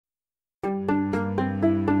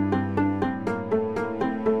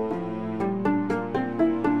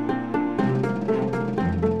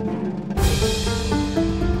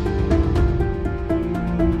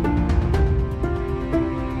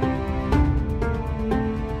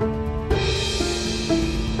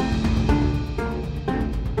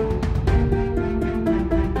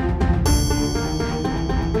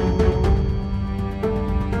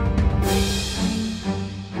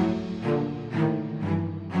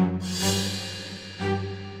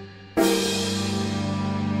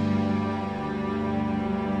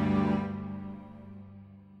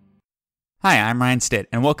Hi, I'm Ryan Stitt,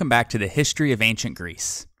 and welcome back to the History of Ancient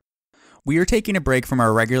Greece. We are taking a break from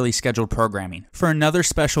our regularly scheduled programming for another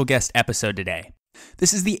special guest episode today.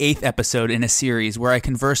 This is the 8th episode in a series where I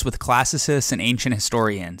converse with classicists and ancient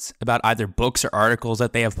historians about either books or articles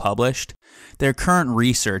that they have published, their current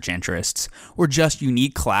research interests, or just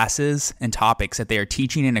unique classes and topics that they are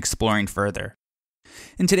teaching and exploring further.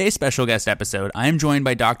 In today's special guest episode, I am joined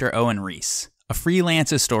by Dr. Owen Rees, a freelance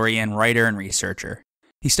historian, writer, and researcher.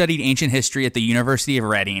 He studied ancient history at the University of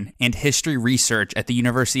Reading and history research at the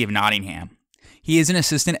University of Nottingham. He is an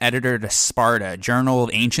assistant editor to Sparta, Journal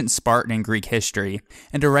of Ancient Spartan and Greek History,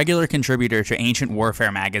 and a regular contributor to Ancient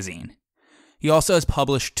Warfare magazine. He also has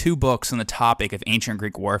published 2 books on the topic of ancient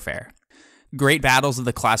Greek warfare, Great Battles of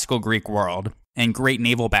the Classical Greek World and Great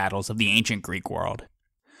Naval Battles of the Ancient Greek World.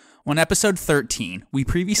 On episode 13, we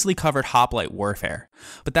previously covered hoplite warfare,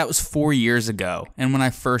 but that was 4 years ago and when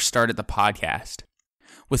I first started the podcast.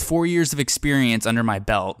 With 4 years of experience under my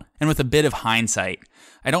belt, and with a bit of hindsight,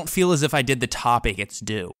 I don't feel as if I did the topic its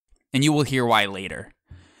due, and you will hear why later.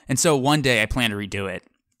 And so one day I plan to redo it.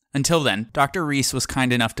 Until then, Dr. Rees was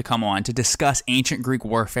kind enough to come on to discuss ancient Greek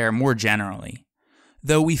warfare more generally,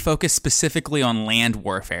 though we focus specifically on land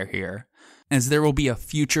warfare here, as there will be a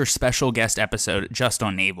future special guest episode just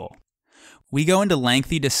on naval. We go into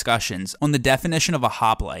lengthy discussions on the definition of a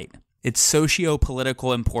hoplite, its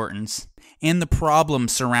socio-political importance, and the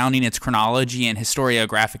problems surrounding its chronology and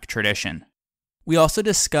historiographic tradition. We also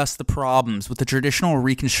discuss the problems with the traditional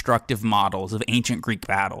reconstructive models of ancient Greek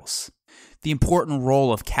battles, the important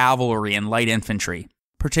role of cavalry and light infantry,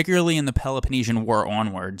 particularly in the Peloponnesian War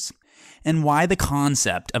onwards, and why the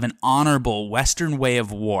concept of an honorable Western way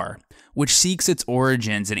of war, which seeks its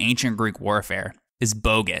origins in ancient Greek warfare, is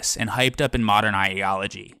bogus and hyped up in modern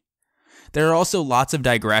ideology. There are also lots of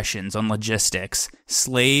digressions on logistics,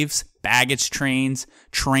 slaves, baggage trains,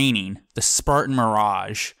 training, the Spartan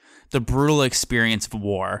mirage, the brutal experience of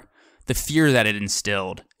war, the fear that it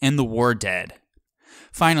instilled, and the war dead.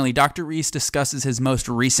 Finally, Dr. Rees discusses his most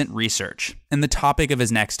recent research and the topic of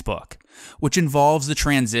his next book, which involves the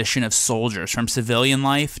transition of soldiers from civilian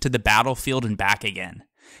life to the battlefield and back again,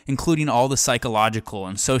 including all the psychological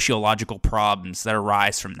and sociological problems that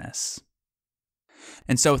arise from this.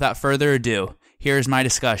 And so without further ado, here's my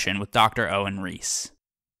discussion with Dr. Owen Rees.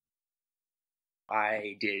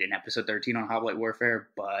 I did an episode 13 on hoplite warfare,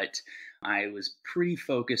 but I was pretty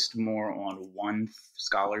focused more on one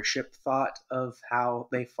scholarship thought of how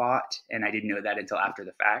they fought, and I didn't know that until after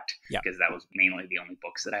the fact, because that was mainly the only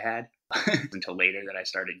books that I had until later that I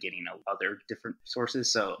started getting other different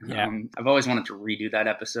sources. So I've always wanted to redo that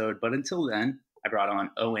episode, but until then, I brought on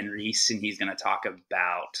Owen Rees, and he's going to talk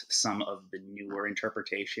about some of the newer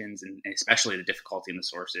interpretations and especially the difficulty in the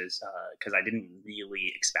sources, because I didn't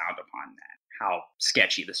really expound upon that, how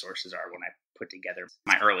sketchy the sources are when I put together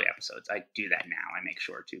my early episodes. I do that now. I make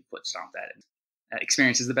sure to stomp that in.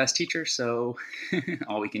 Experience is the best teacher, so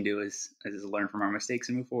all we can do is learn from our mistakes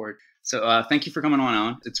and move forward. So thank you for coming on,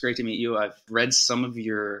 Owen. It's great to meet you. I've read some of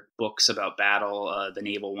your books about battle, the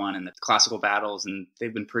naval one and the classical battles, and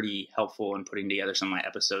they've been pretty helpful in putting together some of my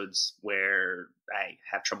episodes where I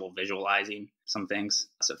have trouble visualizing some things.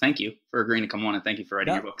 So thank you for agreeing to come on, and thank you for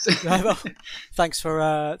writing your books. Well, thanks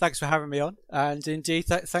for having me on, and indeed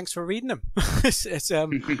thanks for reading them.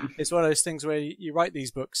 It's one of those things where you write these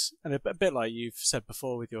books, and a bit like you've said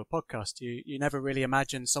before with your podcast, you never really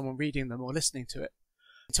imagine someone reading them or listening to it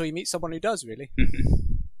until you meet someone who does, really.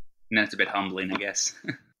 And that's a bit humbling, I guess.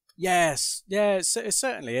 Yes, it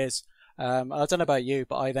certainly is. I don't know about you,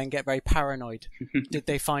 but I then get very paranoid. Did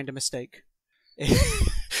they find a mistake?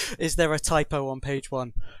 Is there a typo on page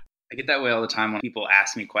 1? I get that way all the time when people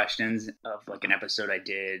ask me questions of like an episode I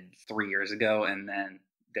did 3 years ago, and then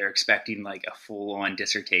they're expecting like a full-on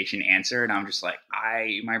dissertation answer, and I'm just like,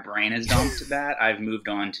 my brain has dumped that. I've moved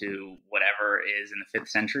on to whatever is in the 5th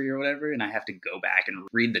century or whatever, and I have to go back and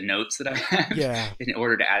read the notes that I have in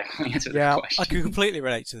order to adequately answer the question. I can completely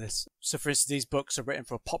relate to this. So, for instance, these books are written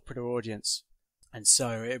for a popular audience, and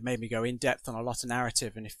so it made me go in depth on a lot of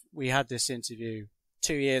narrative. And if we had this interview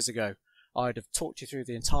 2 years ago, I'd have talked you through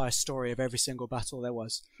the entire story of every single battle there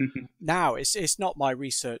was. Now, it's not my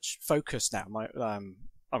research focus now.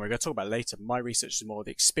 We're going to talk about it later. My research is more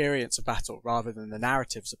the experience of battle rather than the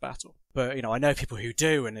narratives of battle. But, I know people who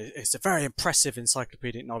do, and it's a very impressive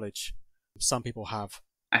encyclopedic knowledge. Some people have.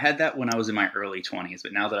 I had that when I was in my early 20s,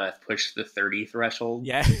 but now that I've pushed the 30 threshold,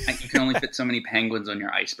 you can only fit so many penguins on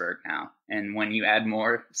your iceberg now. And when you add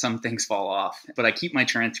more, some things fall off. But I keep my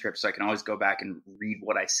transcripts so I can always go back and read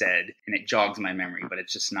what I said, and it jogs my memory, but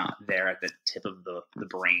it's just not there at the tip of the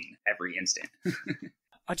brain every instant.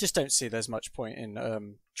 I just don't see there's much point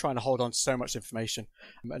in trying to hold on to so much information.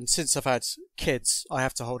 And since I've had kids, I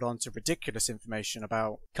have to hold on to ridiculous information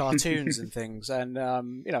about cartoons and things. And,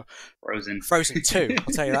 Frozen 2,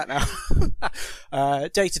 I'll tell you that now.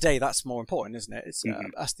 Day to day, that's more important, isn't it?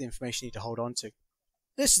 That's the information you need to hold on to.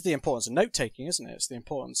 This is the importance of note-taking, isn't it? It's the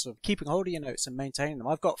importance of keeping hold of your notes and maintaining them.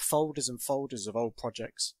 I've got folders and folders of old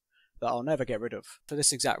projects that I'll never get rid of for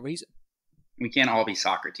this exact reason. We can't all be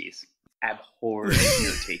Socrates. Abhor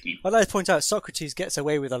note-taking. I'd like to point out Socrates gets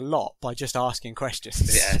away with a lot by just asking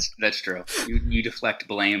questions. Yeah, that's true. You deflect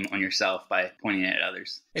blame on yourself by pointing it at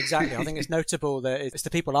others. Exactly. I think it's notable that it's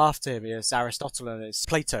the people after him, it's Aristotle and it's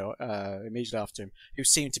Plato immediately after him, who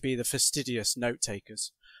seem to be the fastidious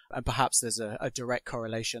note-takers. And perhaps there's a direct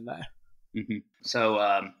correlation there. Mm-hmm. So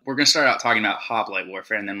we're going to start out talking about hoplite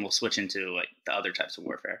warfare, and then we'll switch into like the other types of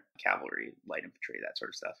warfare, cavalry, light infantry, that sort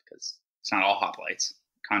of stuff, because it's not all hoplites.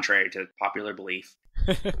 Contrary to popular belief,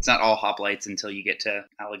 it's not all hoplites until you get to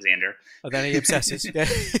Alexander. Oh, then he obsesses. Yeah.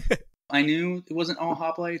 I knew it wasn't all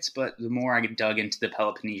hoplites, but the more I dug into the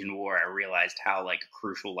Peloponnesian War, I realized how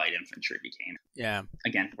crucial light infantry became. Yeah.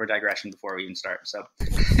 Again, we're digressing before we even start, so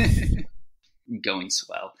going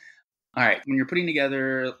swell. All right, when you're putting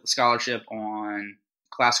together scholarship on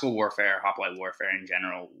classical warfare, hoplite warfare in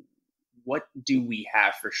general, what do we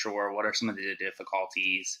have for sure? What are some of the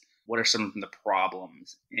difficulties? What are some of the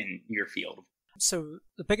problems in your field? So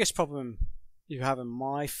the biggest problem you have in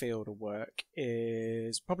my field of work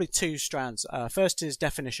is probably two strands. First is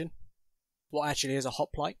definition. What actually is a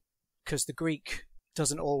hoplite? Because the Greek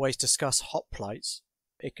doesn't always discuss hoplites.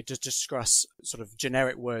 It could just discuss sort of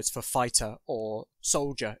generic words for fighter or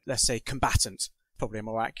soldier, let's say combatant, probably a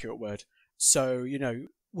more accurate word. So,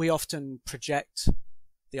 we often project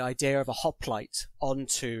the idea of a hoplite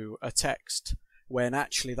onto a text when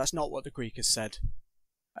actually that's not what the Greek has said.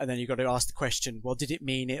 And then you've got to ask the question, well, did it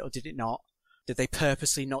mean it or did it not? Did they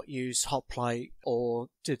purposely not use hoplite, or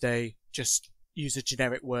did they just use a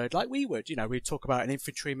generic word like we would? We talk about an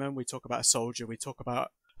infantryman, we talk about a soldier, we talk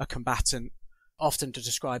about a combatant, often to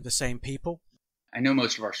describe the same people. I know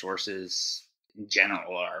most of our sources in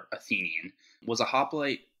general are Athenian. Was a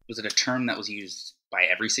hoplite, was it a term that was used by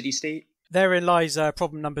every city-state? Therein lies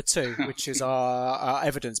problem number 2, which is our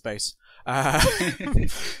evidence base.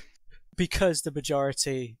 Because the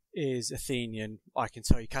majority is Athenian, I can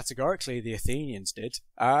tell you categorically the Athenians did.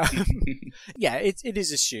 Yeah, it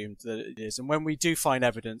is assumed that it is. And when we do find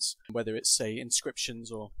evidence, whether it's, say, inscriptions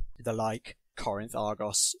or the like, Corinth,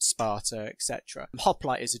 Argos, Sparta, etc.,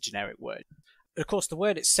 hoplite is a generic word. Of course, the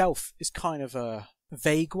word itself is kind of a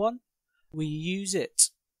vague one. We use it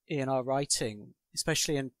in our writing,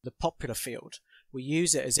 especially in the popular field. We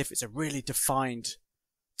use it as if it's a really defined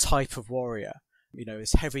type of warrior.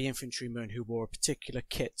 This heavy infantryman who wore a particular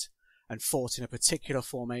kit and fought in a particular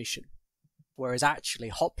formation. Whereas actually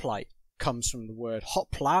hoplite comes from the word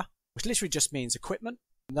hopla, which literally just means equipment.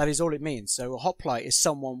 And that is all it means. So a hoplite is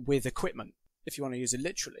someone with equipment, if you want to use it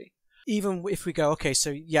literally. Even if we go, okay, so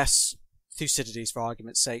yes, Thucydides, for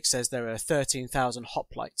argument's sake, says there are 13,000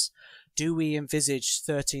 hoplites. Do we envisage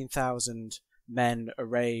 13,000 men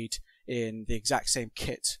arrayed in the exact same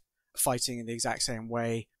kit, fighting in the exact same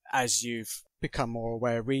way? As you've become more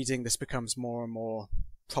aware reading, this becomes more and more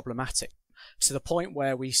problematic. To the point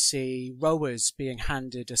where we see rowers being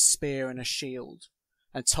handed a spear and a shield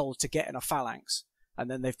and told to get in a phalanx,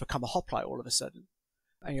 and then they've become a hoplite all of a sudden.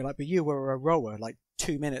 And you're like, but you were a rower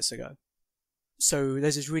 2 minutes ago. So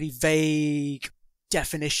there's this really vague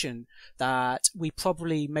definition that we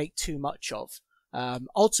probably make too much of.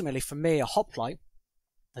 Ultimately, for me, a hoplite,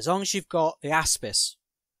 as long as you've got the aspis,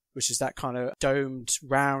 which is that kind of domed,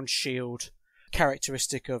 round shield,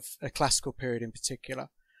 characteristic of a classical period in particular.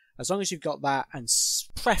 As long as you've got that, and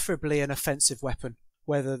preferably an offensive weapon,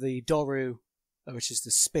 whether the doru, which is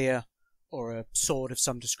the spear, or a sword of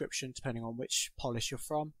some description, depending on which polish you're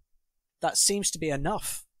from, that seems to be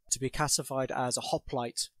enough to be classified as a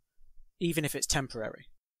hoplite, even if it's temporary.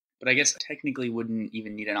 But I guess technically wouldn't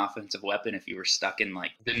even need an offensive weapon if you were stuck in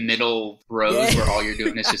the middle rows where all you're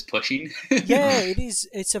doing is just pushing. Yeah, it is.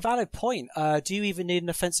 It's a valid point. Do you even need an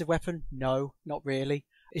offensive weapon? No, not really.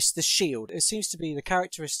 It's the shield. It seems to be the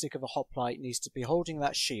characteristic of a hoplite needs to be holding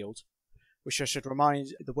that shield, which I should remind,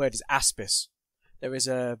 the word is aspis. There is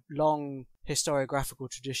a long historiographical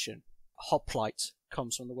tradition. Hoplite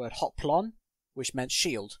comes from the word hoplon, which meant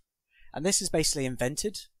shield. And this is basically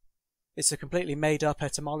invented. It's a completely made-up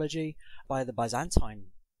etymology by the Byzantine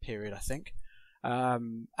period, I think.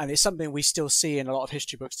 And it's something we still see in a lot of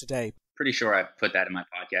history books today. pretty sure I put that in my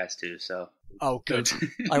podcast too. So. Oh, good.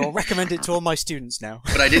 I will recommend it to all my students now.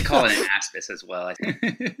 But I did call it an aspis as well.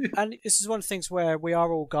 And this is one of the things where we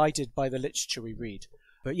are all guided by the literature we read.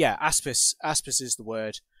 But yeah, aspis is the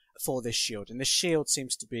word for this shield. And this shield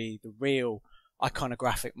seems to be the real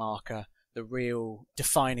iconographic marker, the real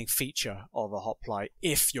defining feature of a hoplite,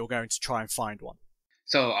 if you're going to try and find one.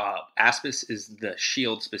 So aspis is the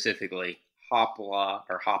shield specifically. Hopla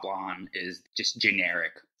or hoplon is just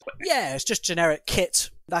generic. Yeah, it's just generic kit.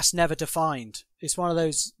 That's never defined. It's one of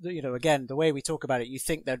those, again, the way we talk about it, you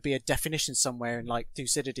think there'd be a definition somewhere in like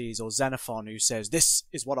Thucydides or Xenophon who says this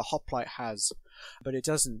is what a hoplite has, but it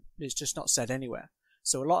doesn't. It's just not said anywhere.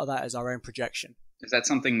 So a lot of that is our own projection. Is that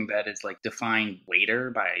something that is like defined later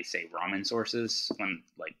by, say, Roman sources,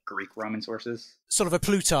 like Greek Roman sources? Sort of a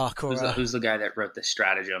Plutarch or who's the guy that wrote the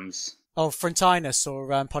stratagems? Oh, Frontinus or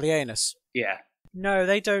Polyaenus. Yeah. No,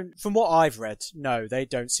 they don't. From what I've read, no, they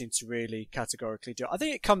don't seem to really categorically do it. I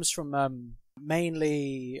think it comes from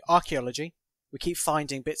mainly archaeology. We keep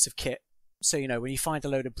finding bits of kit. So, when you find a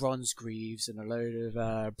load of bronze greaves and a load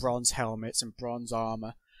of bronze helmets and bronze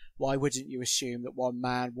armor, why wouldn't you assume that one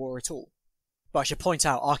man wore it all? But I should point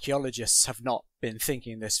out, archaeologists have not been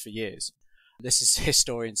thinking this for years. This is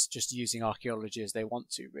historians just using archaeology as they want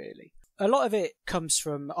to, really. A lot of it comes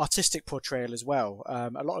from artistic portrayal as well.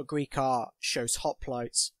 A lot of Greek art shows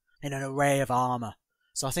hoplites in an array of armor.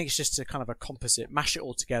 So I think it's just a kind of a composite. Mash it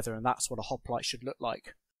all together, and that's what a hoplite should look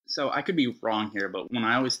like. So I could be wrong here, but when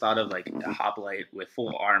I always thought of like a hoplite with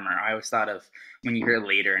full armor, I always thought of, when you hear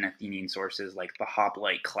later in Athenian sources, like the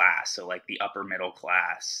hoplite class, so like the upper middle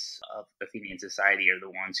class of Athenian society are the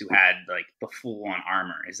ones who had like the full on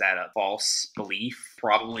armor. Is that a false belief?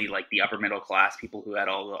 Probably like the upper middle class people who had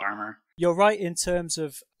all the armor. You're right in terms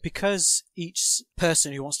of, because each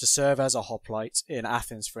person who wants to serve as a hoplite in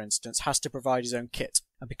Athens, for instance, has to provide his own kit.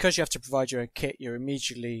 And because you have to provide your own kit, you're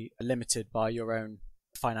immediately limited by your own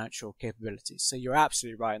financial capabilities. So you're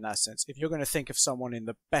absolutely right in that sense. If you're going to think of someone in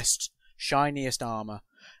the best, shiniest armor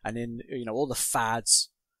and in, all the fads,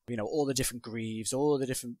 all the different greaves, all the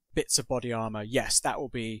different bits of body armor, yes, that will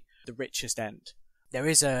be the richest end. There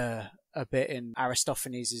is a bit in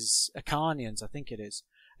Aristophanes' Acharnians, I think it is,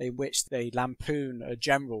 in which they lampoon a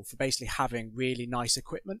general for basically having really nice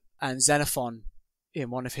equipment. And Xenophon,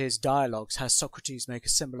 in one of his dialogues, has Socrates make a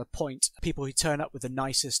similar point. People who turn up with the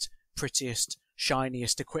nicest, prettiest,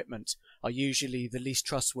 shiniest equipment are usually the least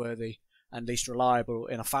trustworthy and least reliable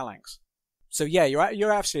in a phalanx. So yeah,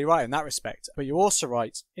 you're absolutely right in that respect. But you're also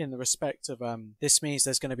right in the respect of this means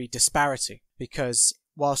there's going to be disparity, because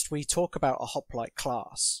whilst we talk about a hoplite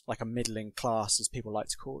class, like a middling class as people like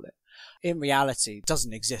to call it, in reality it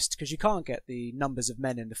doesn't exist because you can't get the numbers of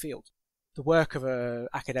men in the field. The work of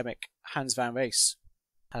academic Hans van Rees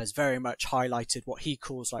has very much highlighted what he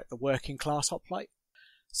calls like the working class hoplite.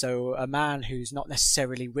 So a man who's not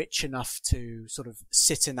necessarily rich enough to sort of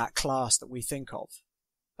sit in that class that we think of,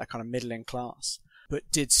 that kind of middling class, but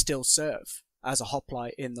did still serve as a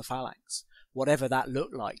hoplite in the phalanx. Whatever that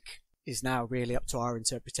looked like is now really up to our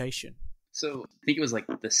interpretation. So I think it was like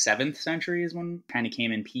the 7th century is when it kind of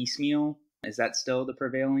came in piecemeal. Is that still the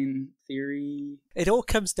prevailing theory? It all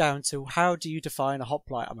comes down to, how do you define a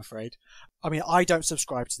hoplite, I'm afraid. I mean, I don't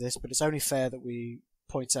subscribe to this, but it's only fair that we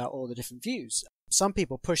point out all the different views. Some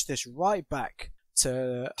people push this right back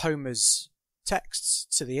to Homer's texts,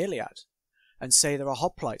 to the Iliad, and say there are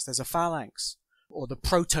hoplites, there's a phalanx, or the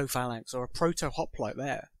proto-phalanx, or a proto-hoplite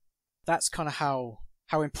there. That's kind of how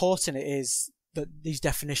important it is that these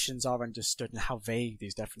definitions are understood and how vague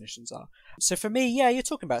these definitions are. So for me, yeah, you're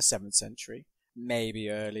talking about 7th century, maybe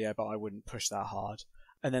earlier, but I wouldn't push that hard.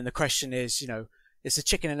 And then the question is, it's a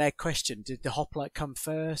chicken and egg question. Did the hoplite come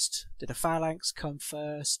first? Did a phalanx come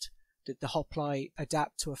first? Did the hoplite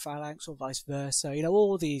adapt to a phalanx or vice versa?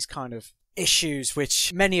 All these kind of issues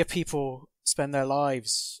which many of people spend their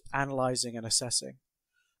lives analysing and assessing.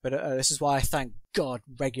 But this is why I thank God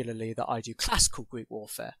regularly that I do classical Greek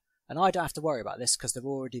warfare. And I don't have to worry about this because they're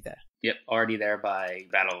already there. Yep, already there by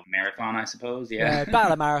Battle of Marathon, I suppose. Yeah,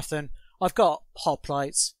 Battle of Marathon. I've got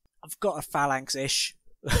hoplites. I've got a phalanx-ish.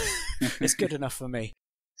 It's good enough for me.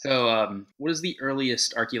 So what is the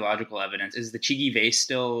earliest archaeological evidence? Is the Chigi vase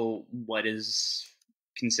still what is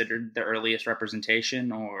considered the earliest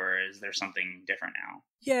representation, or is there something different now?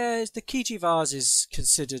 Yeah, the Chigi vase is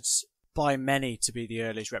considered by many to be the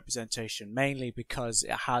earliest representation, mainly because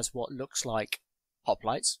it has what looks like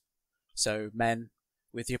hoplites. So men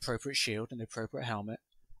with the appropriate shield and the appropriate helmet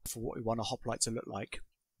for what we want a hoplite to look like.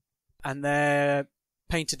 And they're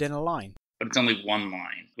painted in a line. But it's only one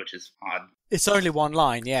line, which is odd. It's only one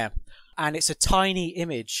line, yeah. And it's a tiny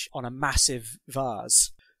image on a massive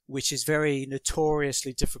vase. which is very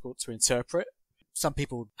notoriously difficult to interpret. Some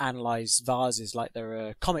people analyze vases like they're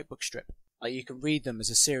a comic book strip. Like you can read them as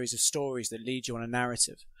a series of stories that lead you on a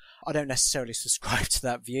narrative. I don't necessarily subscribe to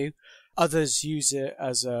that view. Others use it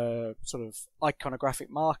as a sort of iconographic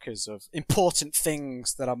markers of important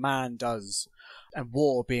things that a man does, and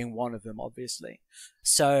war being one of them, obviously.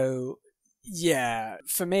 So, yeah,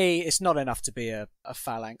 for me, it's not enough to be a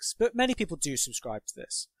phalanx, but many people do subscribe to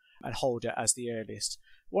this and hold it as the earliest.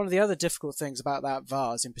 One of the other difficult things about that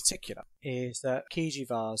vase in particular is that Chigi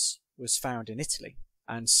vase was found in Italy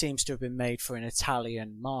and seems to have been made for an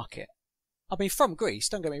Italian market. I mean, from Greece,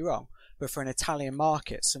 don't get me wrong, but for an Italian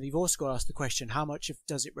market. So you've also got to ask the question, how much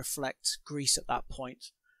does it reflect Greece at that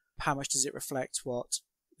point? How much does it reflect what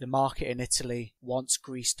the market in Italy wants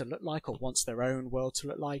Greece to look like, or wants their own world to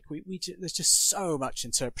look like? There's just so much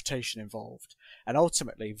interpretation involved. And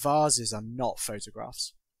ultimately, vases are not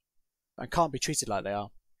photographs and can't be treated like they are.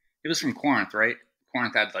 It was from Corinth, right?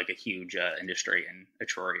 Corinth had like a huge industry in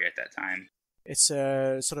Etruria at that time. It's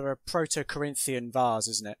a sort of a proto-Corinthian vase,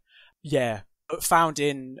 isn't it? Yeah, but found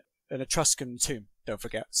in an Etruscan tomb, don't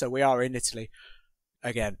forget. So we are in Italy.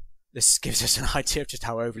 Again, this gives us an idea of just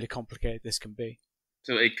how overly complicated this can be.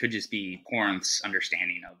 So it could just be Corinth's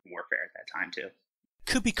understanding of warfare at that time too.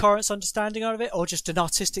 Could be Corinth's understanding of it, or just an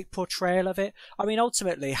artistic portrayal of it. I mean,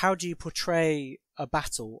 ultimately, how do you portray a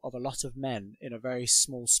battle of a lot of men in a very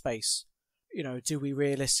small space? You know, do we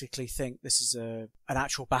realistically think this is an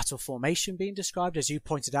actual battle formation being described? As you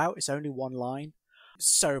pointed out, it's only one line.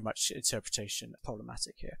 So much interpretation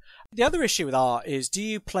problematic here. The other issue with art is, do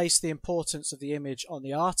you place the importance of the image on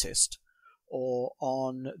the artist or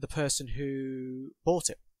on the person who bought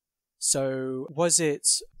it? So was it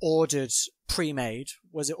ordered pre-made?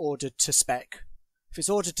 Was it ordered to spec? If it's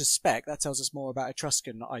ordered to spec, that tells us more about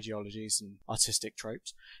Etruscan ideologies and artistic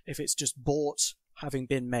tropes. If it's just bought having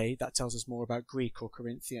been made, that tells us more about Greek or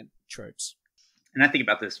Corinthian tropes. And I think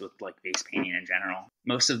about this with like vase painting in general.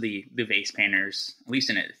 Most of the vase painters, at least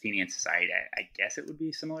in an Athenian society, I guess it would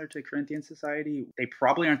be similar to Corinthian society. They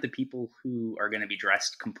probably aren't the people who are going to be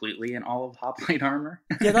dressed completely in all of hoplite armor.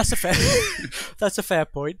 Yeah, that's a fair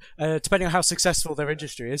point. Depending on how successful their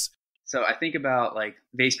industry is. So I think about like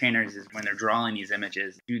vase painters is when they're drawing these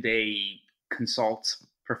images, do they consult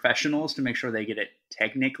professionals to make sure they get it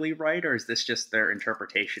technically right, or is this just their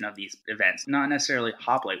interpretation of these events? Not necessarily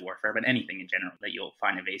hoplite warfare, but anything in general that you'll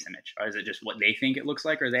find a vase image. Or is it just what they think it looks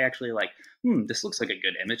like, or are they actually like, this looks like a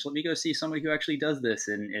good image, let me go see somebody who actually does this,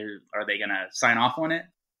 and are they going to sign off on it?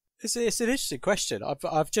 It's an interesting question.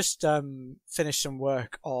 I've just finished some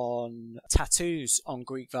work on tattoos on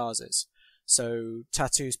Greek vases. So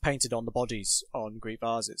tattoos painted on the bodies on Greek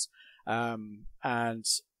vases. And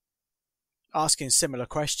asking similar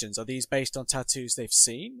questions. Are these based on tattoos they've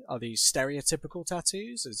seen? Are these stereotypical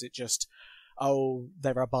tattoos? Is it just, oh,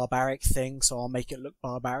 they're a barbaric thing, so I'll make it look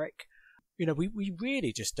barbaric? You know, we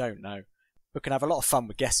really just don't know. We can have a lot of fun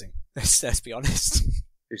with guessing. Let's be honest.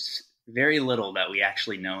 There's very little that we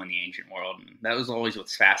actually know in the ancient world. And that was always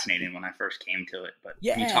what's fascinating when I first came to it. But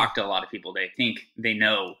you talk to a lot of people, they think they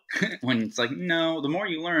know. When it's like, no, the more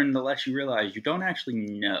you learn, the less you realize you don't actually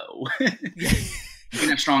know. You can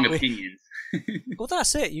have strong opinions. Well,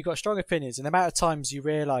 that's it. You've got strong opinions. And the amount of times you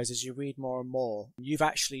realise as you read more and more, you've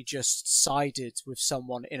actually just sided with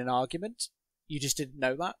someone in an argument. You just didn't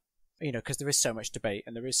know that. You know, because there is so much debate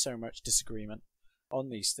and there is so much disagreement on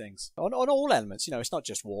these things. On all elements. You know, it's not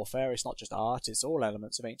just warfare, it's not just art, it's all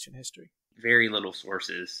elements of ancient history. Very little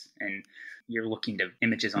sources, and you're looking to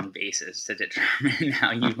images on vases to determine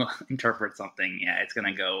how you interpret something. Yeah, it's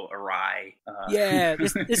going to go awry.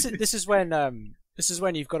 This is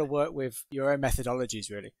when you've got to work with your own methodologies,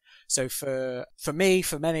 really. So for me,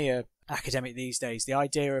 for many academic these days, the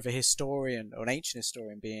idea of a historian or an ancient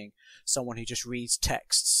historian being someone who just reads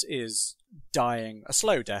texts is dying a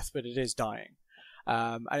slow death, but it is dying.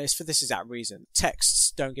 And it's for this exact reason.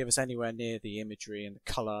 Texts don't give us anywhere near the imagery and the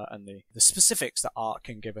colour and the specifics that art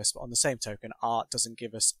can give us, but on the same token, art doesn't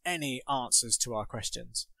give us any answers to our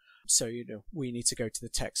questions. So, you know, we need to go to the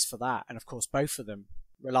text for that. And of course, both of them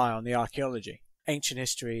rely on the archaeology. Ancient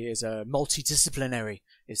history is a multidisciplinary,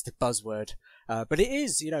 is the buzzword. But it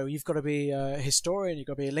is, you know, you've got to be a historian, you've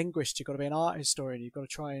got to be a linguist, you've got to be an art historian, you've got to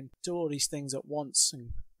try and do all these things at once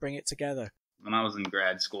and bring it together. When I was in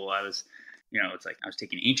grad school, it's like I was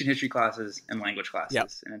taking ancient history classes and language classes. Yep.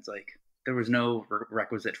 And it's like there was no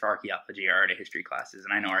requisite for archaeology or art history classes.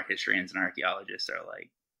 And I know art historians and archaeologists are like,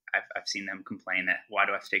 I've seen them complain that why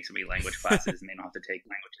do I have to take so many language classes and they don't have to take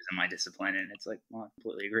languages in my discipline? And it's like, well, I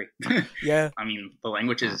completely agree. Yeah. I mean, the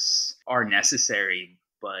languages are necessary,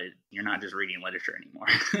 but you're not just reading literature anymore.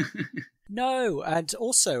 No, and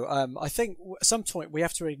also I think at some point we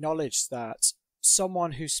have to acknowledge that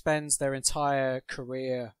someone who spends their entire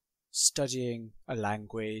career studying a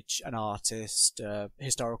language, an artist, a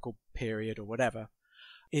historical period or whatever,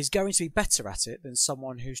 is going to be better at it than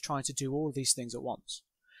someone who's trying to do all of these things at once.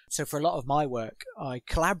 So for a lot of my work, I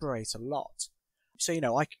collaborate a lot. So,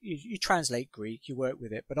 you translate Greek, you work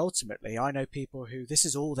with it, but ultimately I know people who this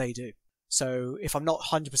is all they do. So if I'm not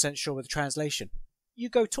 100% sure with the translation, you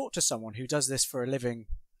go talk to someone who does this for a living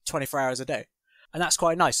 24 hours a day. And that's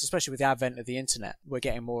quite nice, especially with the advent of the internet. We're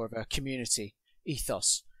getting more of a community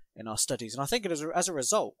ethos in our studies. And I think as a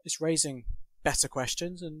result, it's raising better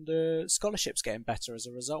questions, and scholarship's getting better as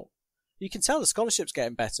a result. You can tell the scholarship's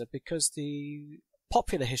getting better because the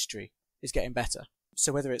popular history is getting better.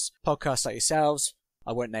 So whether it's podcasts like yourselves,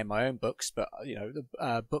 I won't name my own books, but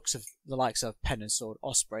the books of the likes of Pen and Sword,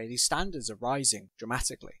 Osprey, these standards are rising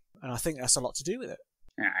dramatically, and I think that's a lot to do with it.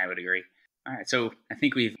 Yeah, I would agree. All right, so I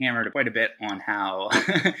think we've hammered quite a bit on how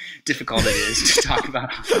difficult it is to talk about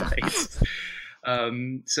hoplites.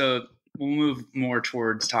 So we'll move more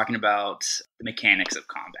towards talking about the mechanics of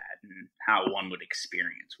combat and how one would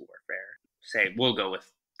experience warfare. Say, we'll go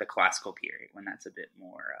with the classical period when that's a bit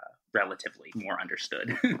more relatively more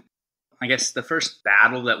understood. I guess the first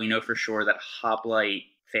battle that we know for sure that hoplite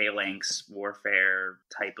phalanx warfare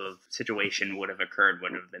type of situation would have occurred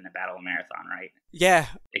would have been the Battle of Marathon, right? Yeah.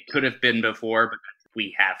 It could have been before, but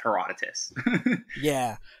we have Herodotus.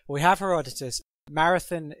 Yeah, we have Herodotus.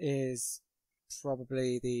 Marathon is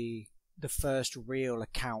probably the first real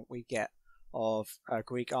account we get of a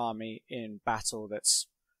Greek army in battle that's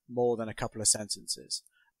more than a couple of sentences.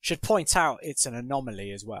 Should point out it's an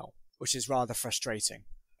anomaly as well, which is rather frustrating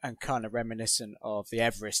and kind of reminiscent of the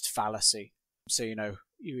Everest fallacy. So,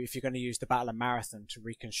 if you're going to use the Battle of Marathon to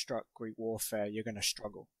reconstruct Greek warfare, you're going to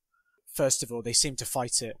struggle. First of all, they seem to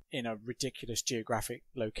fight it in a ridiculous geographic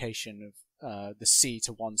location of the sea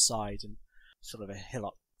to one side and sort of a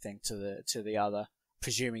hillock thing to the other,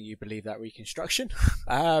 presuming you believe that reconstruction.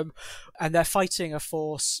 And they're fighting a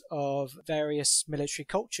force of various military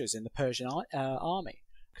cultures in the Persian army.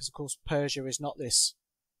 Because, of course, Persia is not this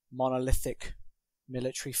monolithic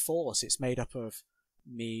military force. It's made up of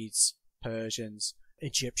Medes, Persians,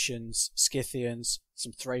 Egyptians, Scythians,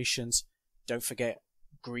 some Thracians. Don't forget,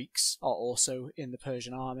 Greeks are also in the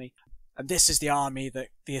Persian army. And this is the army that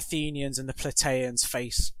the Athenians and the Plataeans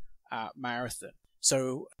face at Marathon.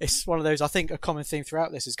 So it's one of those, I think a common theme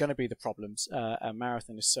throughout this is going to be the problems, and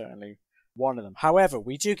Marathon is certainly one of them. However,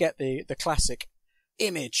 we do get the classic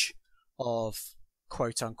image of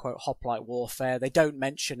quote-unquote hoplite warfare. They don't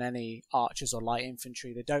mention any archers or light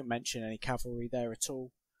infantry. They don't mention any cavalry there at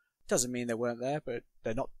all. Doesn't mean they weren't there, but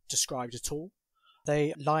they're not described at all.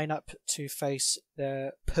 They line up to face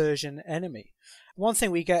their Persian enemy. One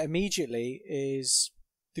thing we get immediately is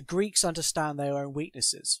the Greeks understand their own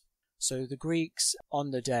weaknesses. So the Greeks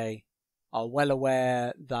on the day are well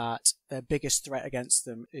aware that their biggest threat against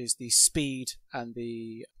them is the speed and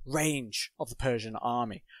the range of the Persian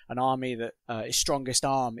army. An army that its strongest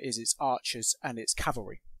arm is its archers and its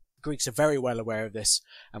cavalry. The Greeks are very well aware of this,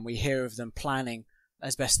 and we hear of them planning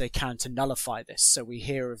as best they can to nullify this. So we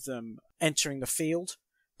hear of them entering the field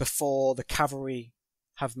before the cavalry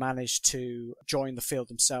have managed to join the field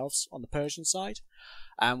themselves on the Persian side.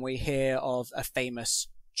 And we hear of a famous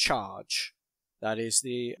charge. That is,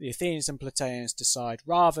 the Athenians and Plataeans decide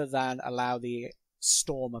rather than allow the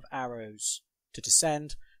storm of arrows to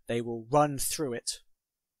descend, they will run through it.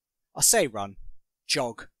 I say run,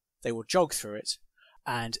 jog. They will jog through it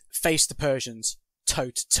and face the Persians toe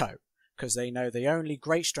to toe, because they know the only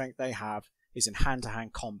great strength they have is in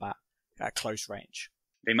hand-to-hand combat at close range.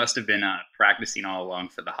 They must have been practicing all along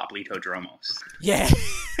for the hoplitodromos. Yeah.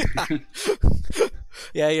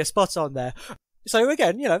 Yeah, you're spot on there. So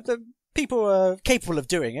again, the people are capable of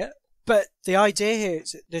doing it, but the idea here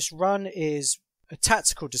is this run is a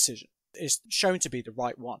tactical decision. It's shown to be the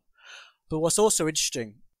right one. But what's also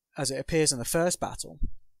interesting, as it appears in the first battle,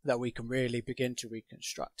 that we can really begin to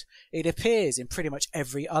reconstruct, it appears in pretty much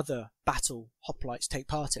every other battle hoplites take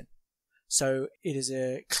part in. So it is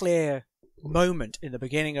a clear moment in the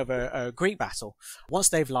beginning of a Greek battle. Once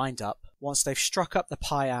they've lined up, once they've struck up the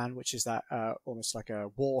paean, which is that almost like a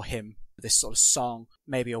war hymn, this sort of song,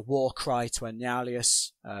 maybe a war cry to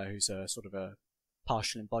Enyalius, who's a sort of a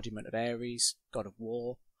partial embodiment of Ares, god of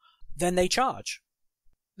war, then they charge.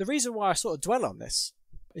 The reason why I sort of dwell on this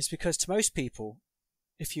is because to most people,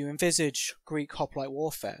 if you envisage Greek hoplite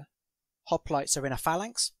warfare, hoplites are in a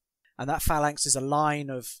phalanx, and that phalanx is a line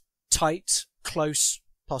of tight, close,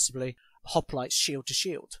 possibly, hoplites shield to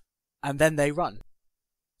shield, and then they run.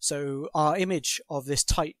 So our image of this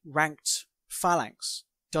tight ranked phalanx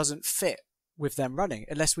doesn't fit with them running,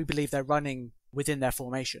 unless we believe they're running within their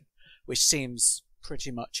formation, which seems pretty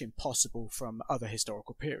much impossible from other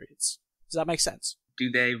historical periods. Does that make sense? Do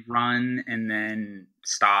they run and then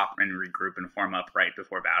stop and regroup and form up right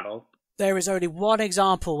before battle? There is only one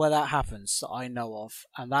example where that happens that I know of,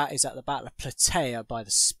 and that is at the Battle of Plataea by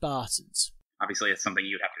the Spartans. Obviously, it's something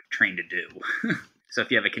you'd have to train to do. So if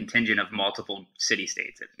you have a contingent of multiple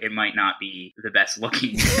city-states, it might not be the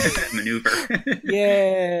best-looking maneuver.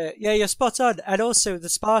 Yeah, you're spot on. And also the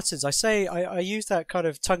Spartans, I use that kind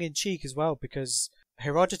of tongue-in-cheek as well, because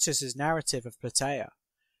Herodotus' narrative of Plataea,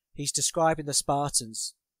 he's describing the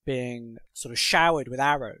Spartans being sort of showered with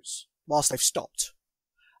arrows whilst they've stopped.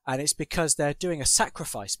 And it's because they're doing a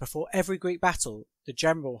sacrifice. Before every Greek battle, the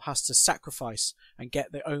general has to sacrifice and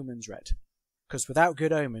get the omens read. Because without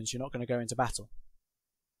good omens, you're not going to go into battle.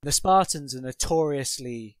 The Spartans are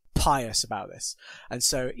notoriously pious about this. And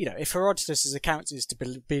so, if Herodotus' account is to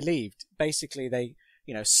be believed, basically they,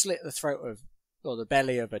 slit the throat of, or the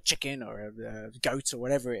belly of a chicken or a goat or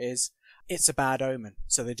whatever it is. It's a bad omen,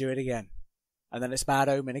 so they do it again. And then it's a bad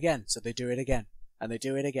omen again, so they do it again. And they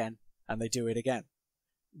do it again, and they do it again.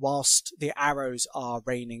 Whilst the arrows are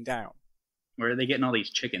raining down. Where are they getting all these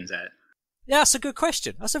chickens at? Yeah, that's a good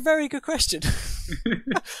question. That's a very good question.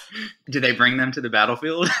 Do they bring them to the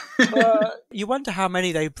battlefield? You wonder how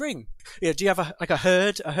many they bring. Do you have a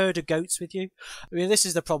herd of goats with you? I mean, this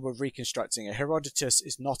is the problem of reconstructing it. Herodotus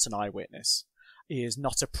is not an eyewitness. He is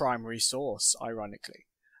not a primary source, ironically.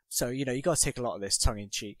 So, you got to take a lot of this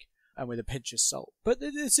tongue-in-cheek and with a pinch of salt. But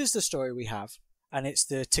this is the story we have. And it's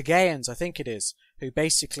the Tegeans, I think it is, who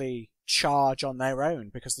basically charge on their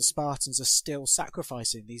own because the Spartans are still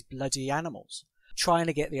sacrificing these bloody animals, trying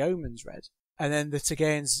to get the omens read. And then the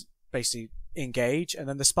Tegeans basically engage, and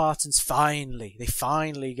then the Spartans finally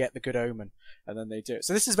get the good omen, and then they do it.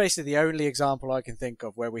 So this is basically the only example I can think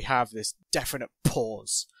of where we have this definite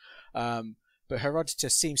pause. But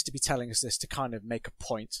Herodotus seems to be telling us this to kind of make a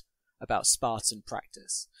point about Spartan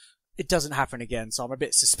practice. It doesn't happen again, so I'm a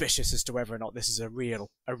bit suspicious as to whether or not this is a real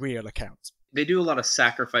account. They do a lot of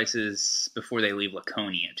sacrifices before they leave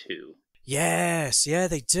Laconia, too. Yes, yeah,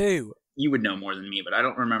 they do. You would know more than me, but I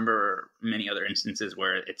don't remember many other instances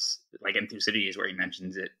where it's, like in Thucydides, where he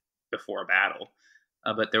mentions it before a battle.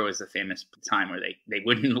 But there was a famous time where they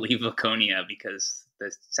wouldn't leave Laconia because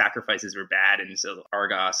the sacrifices were bad, and so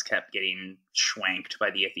Argos kept getting schwanked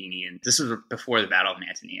by the Athenians. This was before the Battle of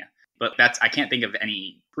Mantinea. But I can't think of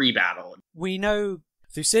any pre-battle. We know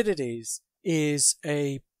Thucydides is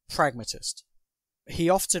a pragmatist. He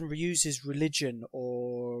often reuses religion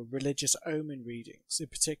or religious omen readings in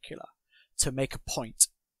particular to make a point.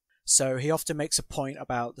 So he often makes a point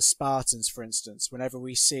about the Spartans, for instance, whenever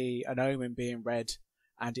we see an omen being read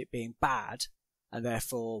and it being bad, and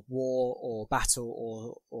therefore war or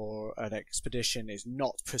battle or an expedition is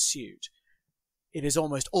not pursued. It is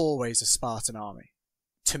almost always a Spartan army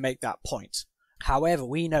to make that point. However,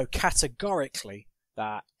 we know categorically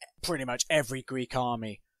that pretty much every Greek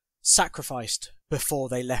army sacrificed before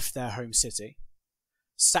they left their home city,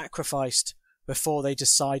 sacrificed before they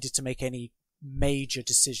decided to make any major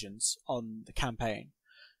decisions on the campaign.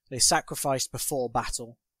 They sacrificed before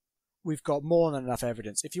battle. We've got more than enough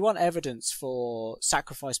evidence. If you want evidence for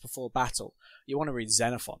sacrifice before battle, you want to read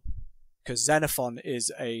Xenophon. Because Xenophon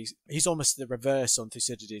he's almost the reverse on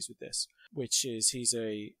Thucydides with this, which is he's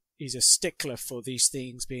a stickler for these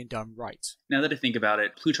things being done right. Now that I think about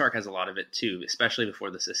it, Plutarch has a lot of it too, especially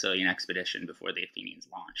before the Sicilian expedition, before the Athenians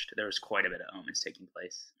launched. There was quite a bit of omens taking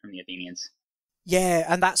place from the Athenians. Yeah,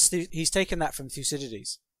 and he's taken that from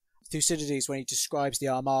Thucydides. Thucydides, when he describes the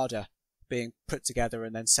armada being put together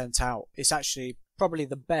and then sent out, it's actually probably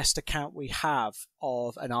the best account we have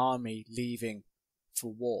of an army leaving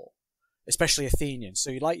for war, especially Athenians.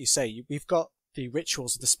 So like you say, we've got the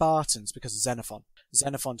rituals of the Spartans because of Xenophon.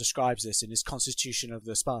 Xenophon describes this in his Constitution of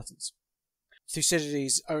the Spartans.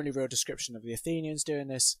 Thucydides' only real description of the Athenians doing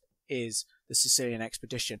this is the Sicilian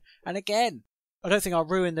expedition. And again, I don't think I'll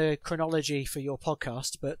ruin the chronology for your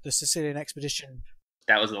podcast, but the Sicilian expedition...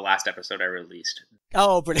 That was the last episode I released.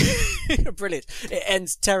 Oh, brilliant. Brilliant. It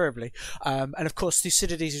ends terribly. And of course,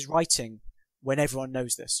 Thucydides is writing when everyone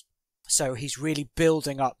knows this. So he's really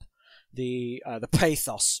building up the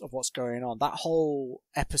pathos of what's going on. That whole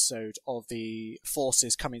episode of the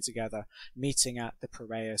forces coming together, meeting at the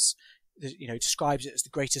Piraeus, describes it as the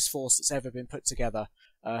greatest force that's ever been put together.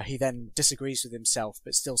 He then disagrees with himself,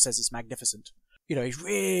 but still says it's magnificent. He's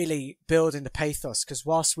really building the pathos, because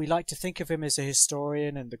whilst we like to think of him as a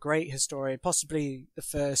historian and the great historian, possibly the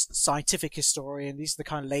first scientific historian, these are the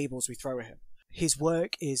kind of labels we throw at him. His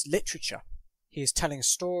work is literature. He is telling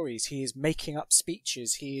stories. He is making up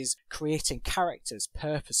speeches. He is creating characters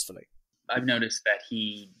purposefully. I've noticed that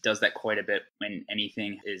he does that quite a bit when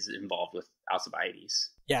anything is involved with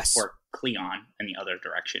Alcibiades. Yes. Or Cleon in the other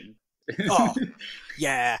direction. Oh,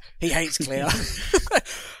 yeah, he hates Cleon.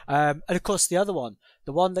 And of course, the other one,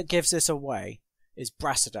 the one that gives this away, is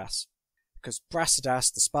Brasidas. Because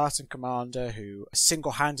Brasidas, the Spartan commander who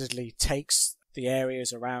single-handedly takes the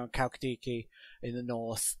areas around Chalkidiki in the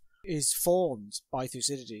north, is formed by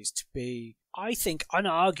Thucydides to be, I think,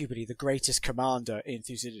 unarguably the greatest commander in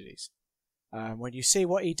Thucydides. When you see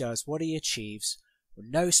what he does, what he achieves, with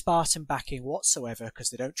no Spartan backing whatsoever because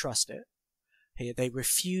they don't trust it, they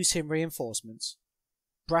refuse him reinforcements.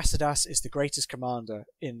 Brasidas is the greatest commander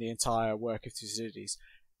in the entire work of Thucydides.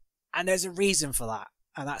 And there's a reason for that,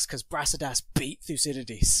 and that's because Brasidas beat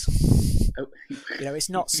Thucydides. Oh. It's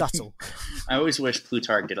not subtle. I always wish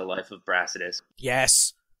Plutarch did a life of Brasidas.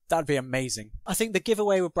 Yes, that'd be amazing. I think the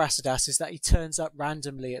giveaway with Brasidas is that he turns up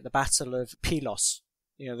randomly at the Battle of Pylos,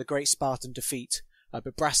 the great Spartan defeat,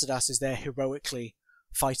 but Brasidas is there heroically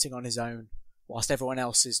fighting on his own, whilst everyone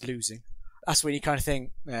else is losing. That's when you kind of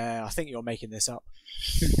think, I think you're making this up.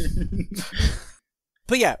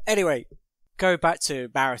 But yeah, anyway, go back to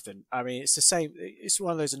Marathon. I mean, it's the same. It's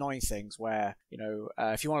one of those annoying things where,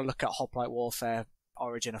 if you want to look at hoplite warfare,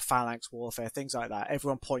 origin of phalanx warfare, things like that,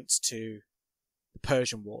 everyone points to the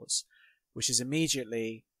Persian Wars, which is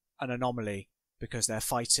immediately an anomaly because they're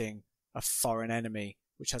fighting a foreign enemy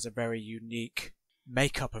which has a very unique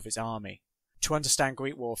makeup of its army. To understand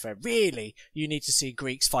Greek warfare, really, you need to see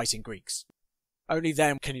Greeks fighting Greeks. Only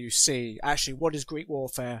then can you see, actually, what is Greek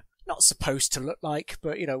warfare not supposed to look like,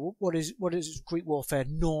 but, what does Greek warfare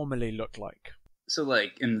normally look like? So,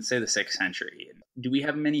 like, in, say, the 6th century, do we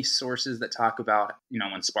have many sources that talk about,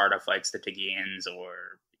 when Sparta fights the Tegeans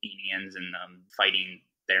or Aenians and fighting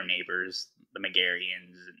their neighbors, the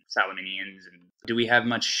Megarians and Salaminians? And do we have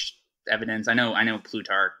much evidence? I know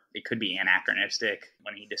Plutarch, it could be anachronistic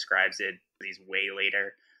when he describes it. He's way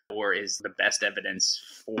later. Or is the best evidence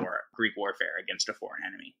for Greek warfare against a foreign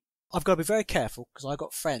enemy? I've got to be very careful because I've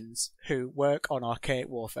got friends who work on archaic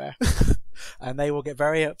warfare and they will get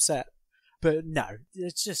very upset. But no,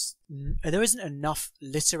 there isn't enough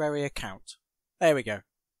literary account. There we go.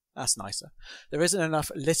 That's nicer. There isn't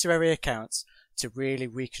enough literary accounts to really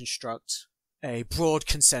reconstruct a broad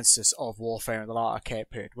consensus of warfare in the late archaic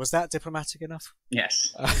period. Was that diplomatic enough?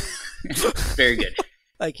 Yes. Very good.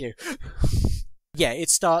 Thank you. Yeah, it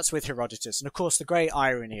starts with Herodotus. And of course, the great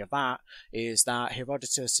irony of that is that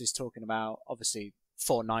Herodotus is talking about, obviously,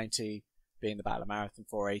 490 being the Battle of Marathon,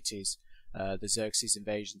 480s, the Xerxes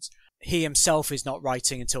invasions. He himself is not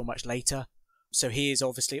writing until much later. So he is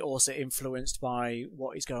obviously also influenced by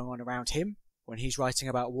what is going on around him when he's writing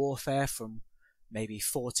about warfare from maybe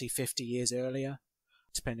 40, 50 years earlier,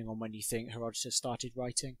 depending on when you think Herodotus started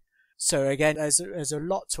writing. So again, there's a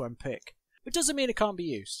lot to unpick. It doesn't mean it can't be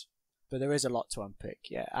used. But there is a lot to unpick.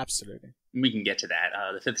 Yeah, absolutely. We can get to that.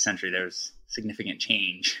 The 5th century, there's significant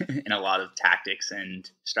change in a lot of tactics and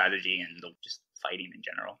strategy and just fighting in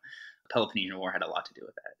general. The Peloponnesian War had a lot to do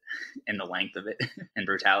with that, and the length of it, and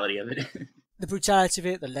brutality of it. The brutality of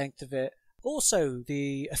it, the length of it. Also,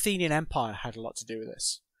 the Athenian Empire had a lot to do with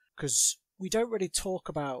this. Because we don't really talk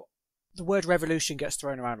about... The word revolution gets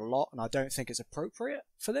thrown around a lot, and I don't think it's appropriate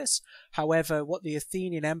for this. However, what the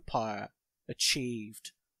Athenian Empire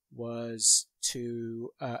achieved was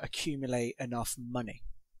to accumulate enough money.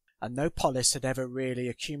 And no polis had ever really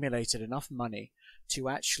accumulated enough money to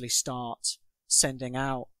actually start sending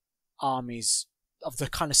out armies of the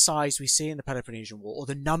kind of size we see in the Peloponnesian War, or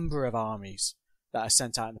the number of armies that are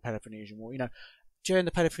sent out in the Peloponnesian War. During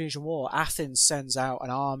the Peloponnesian War, Athens sends out an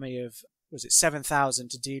army of, 7,000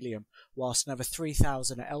 to Delium, whilst another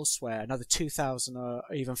 3,000 are elsewhere, another 2,000 are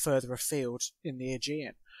even further afield in the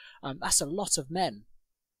Aegean. That's a lot of men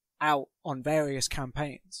out on various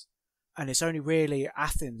campaigns, and it's only really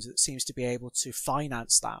Athens that seems to be able to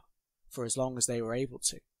finance that for as long as they were able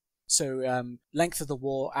to. So length of the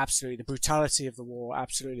war, absolutely. The brutality of the war,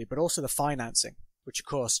 absolutely. But also the financing, which of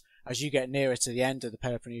course, as you get nearer to the end of the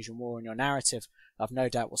Peloponnesian War in your narrative, I've no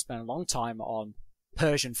doubt will spend a long time on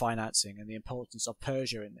Persian financing and the importance of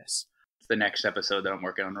Persia in this. It's the next episode that I'm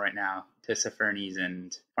working on right now. Tissaphernes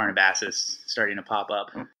and Pharnabazus starting to pop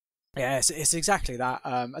up. Yeah, it's exactly that.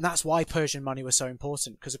 And that's why Persian money was so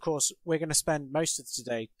important, because of course we're going to spend most of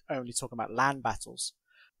today only talking about land battles.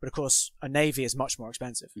 But of course a navy is much more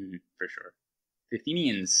expensive. For sure. The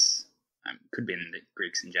Athenians could have been the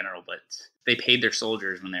Greeks in general, but they paid their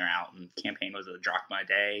soldiers when they were out, and the campaign was a drachma a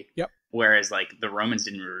day. Yep. Whereas like the Romans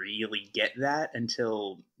didn't really get that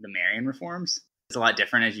until the Marian reforms. It's a lot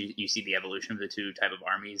different as you see the evolution of the two type of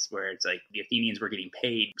armies, where it's like the Athenians were getting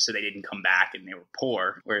paid so they didn't come back and they were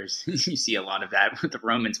poor. Whereas you see a lot of that with the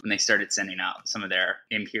Romans when they started sending out some of their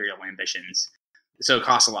imperial ambitions. So it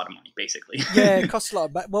costs a lot of money, basically. Yeah, it costs a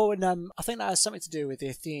lot. But well, and I think that has something to do with the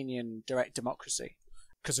Athenian direct democracy.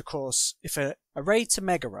 Because, of course, if a raid to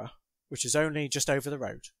Megara, which is only just over the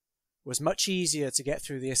road, was much easier to get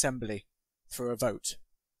through the assembly for a vote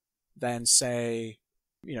than, say,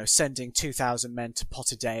 sending 2,000 men to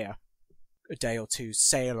Potidaea, a day or two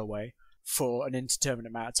sail away for an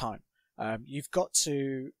indeterminate amount of time. You've got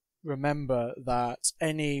to remember that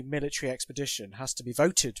any military expedition has to be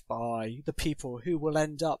voted by the people who will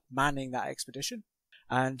end up manning that expedition.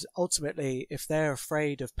 And ultimately, if they're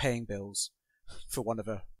afraid of paying bills, for one of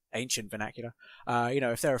a ancient vernacular,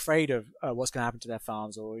 if they're afraid of what's going to happen to their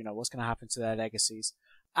farms or, what's going to happen to their legacies,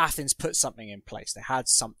 Athens put something in place. They had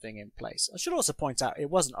something in place. I should also point out it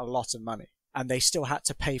wasn't a lot of money, and they still had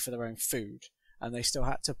to pay for their own food, and they still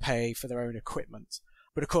had to pay for their own equipment.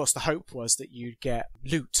 But of course, the hope was that you'd get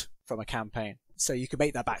loot from a campaign, so you could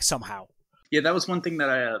make that back somehow. Yeah, that was one thing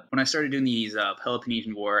that when I started doing these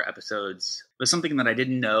Peloponnesian War episodes, it was something that I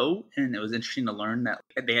didn't know, and it was interesting to learn that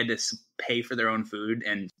they had to pay for their own food.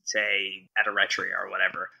 And say at Eretria or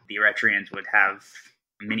whatever, the Eretrians would have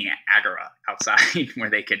a mini agora outside where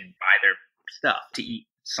they could buy their stuff to eat.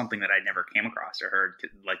 Something that I never came across or heard,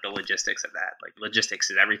 like the logistics of that. Like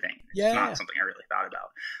logistics is everything. Yeah. It's not something I really thought about.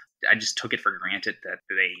 I just took it for granted that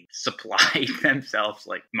they supplied themselves,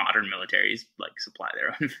 like modern militaries, like supply their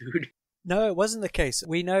own food. No, it wasn't the case.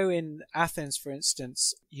 We know in Athens, for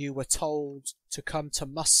instance, you were told to come to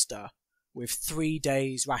muster with 3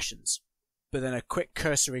 days' rations. But then a quick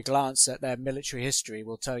cursory glance at their military history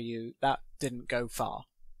will tell you that didn't go far.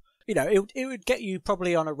 It would get you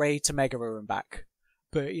probably on a raid to Megara and back.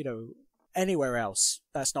 But, anywhere else,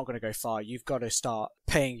 that's not going to go far. You've got to start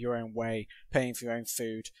paying your own way, paying for your own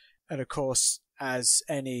food. And of course, as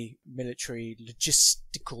any military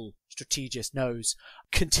logistical strategist knows,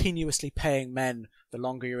 continuously paying men the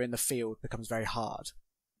longer you're in the field becomes very hard.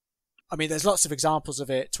 I mean, there's lots of examples of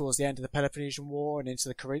it towards the end of the Peloponnesian War and into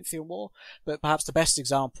the Corinthian War, but perhaps the best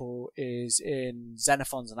example is in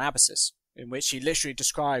Xenophon's Anabasis, in which he literally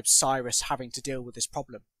describes Cyrus having to deal with this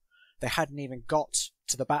problem. They hadn't even got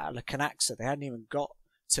to the Battle of Canaxa. They hadn't even got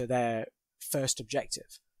to their first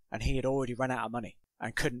objective, and he had already run out of money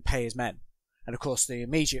and couldn't pay his men. And of course, the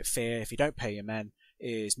immediate fear, if you don't pay your men,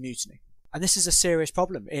 is mutiny. And this is a serious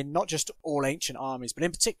problem in not just all ancient armies, but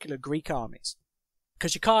in particular Greek armies.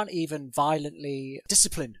 Because you can't even violently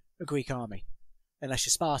discipline a Greek army unless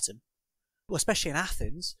you're Spartan. Well, especially in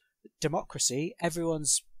Athens, democracy,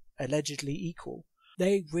 everyone's allegedly equal.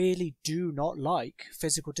 They really do not like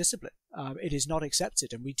physical discipline. It is not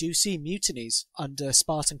accepted, and we do see mutinies under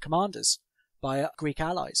Spartan commanders by Greek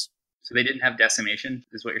allies. So they didn't have decimation,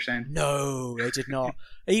 is what you're saying? No, they did not.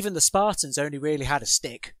 Even the Spartans only really had a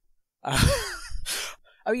stick.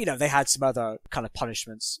 They had some other kind of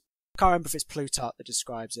punishments. I can't remember if it's Plutarch that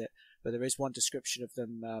describes it, but there is one description of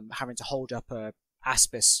them having to hold up a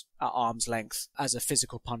aspis at arm's length as a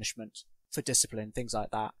physical punishment for discipline, things like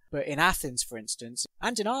that. But in Athens, for instance,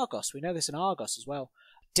 and in Argos, we know this in Argos as well,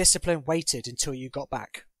 discipline waited until you got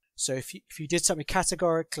back. So if you did something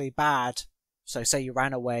categorically bad, so say you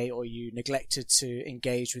ran away or you neglected to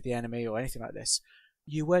engage with the enemy or anything like this,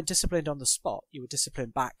 you weren't disciplined on the spot. You were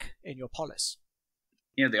disciplined back in your polis.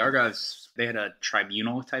 The Argives, they had a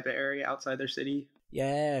tribunal type of area outside their city.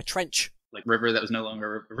 Yeah, trench. Like river that was no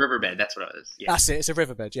longer a riverbed, that's what it was. Yeah. That's it, it's a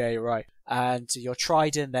riverbed, yeah, you're right. And you're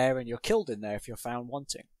tried in there and you're killed in there if you're found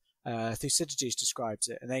wanting. Thucydides describes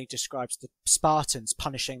it, and then he describes the Spartans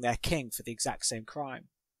punishing their king for the exact same crime.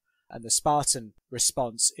 And the Spartan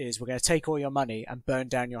response is, we're going to take all your money and burn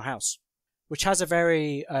down your house. Which has a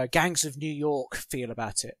very Gangs of New York feel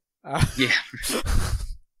about it. Yeah.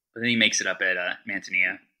 But then he makes it up at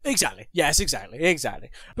Mantinea. Exactly. Yes, exactly.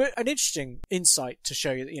 But an interesting insight to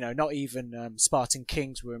show you that, not even Spartan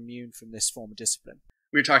kings were immune from this form of discipline.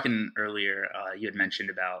 We were talking earlier, you had mentioned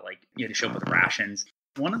about, you had to show up with rations.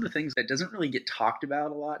 One of the things that doesn't really get talked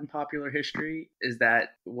about a lot in popular history is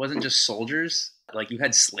that it wasn't just soldiers. You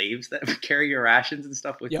had slaves that would carry your rations and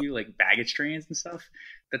stuff with you, like baggage trains and stuff.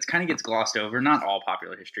 That kind of gets glossed over. Not all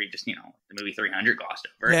popular history, just, the movie 300 glossed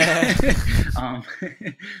over. Yeah.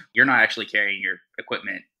 You're not actually carrying your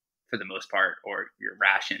equipment for the most part, or your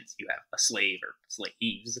rations. You have a slave or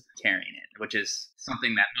slaves carrying it, which is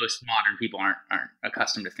something that most modern people aren't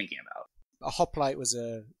accustomed to thinking about. A hoplite was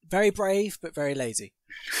very brave, but very lazy.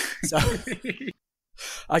 So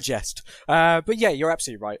I jest. But yeah, you're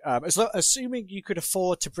absolutely right. Assuming you could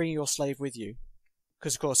afford to bring your slave with you,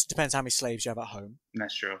 because of course it depends how many slaves you have at home.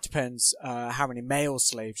 That's true. Depends how many male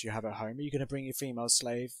slaves you have at home. Are you going to bring your female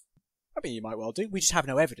slave? I mean, you might well do. We just have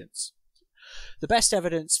no evidence. The best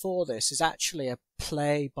evidence for this is actually a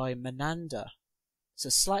play by Menander. So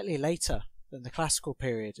slightly later than the classical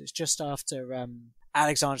period. It's just after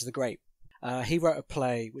Alexander the Great. He wrote a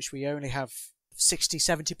play which we only have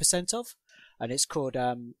 60-70% of, and it's called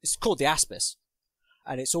The Aspis,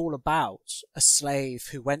 and it's all about a slave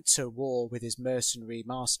who went to war with his mercenary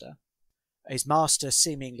master. His master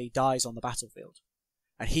seemingly dies on the battlefield,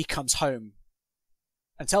 and he comes home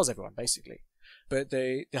and tells everyone, basically. But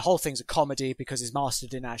the whole thing's a comedy because his master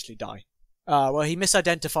didn't actually die. Well, he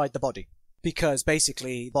misidentified the body, because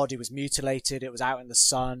basically the body was mutilated, it was out in the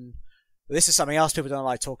sun. This is something else people don't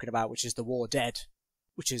like talking about, which is the war dead,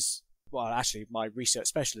 which is, well, actually my research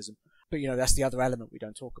specialism. But, that's the other element we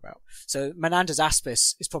don't talk about. So Menander's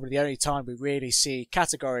Aspis is probably the only time we really see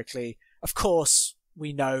categorically, of course,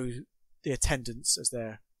 we know the attendants, as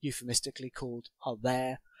they're euphemistically called, are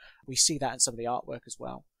there. We see that in some of the artwork as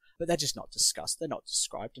well. But they're just not discussed. They're not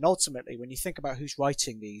described. And ultimately, when you think about who's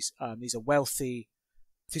writing these are wealthy...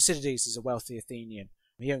 Thucydides is a wealthy Athenian.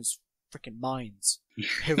 He owns freaking mines.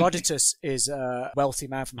 Herodotus is a wealthy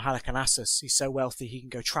man from Halicarnassus. He's so wealthy he can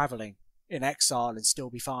go travelling in exile and still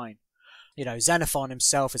be fine. Xenophon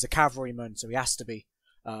himself is a cavalryman, so he has to be.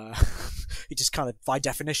 He just kind of, by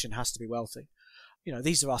definition, has to be wealthy.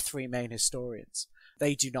 These are our three main historians.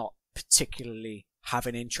 They do not particularly have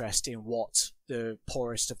an interest in what the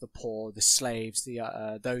poorest of the poor, the slaves,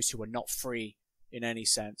 those who are not free in any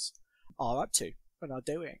sense, are up to and are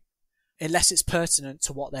doing, unless it's pertinent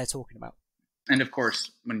to what they're talking about. And of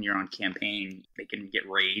course, when you're on campaign, they can get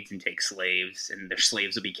raids and take slaves, and their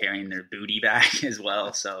slaves will be carrying their booty back as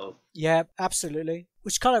well. So yeah, absolutely.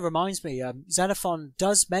 Which kind of reminds me, Xenophon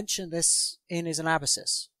does mention this in his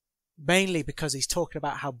Anabasis, mainly because he's talking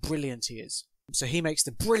about how brilliant he is. So he makes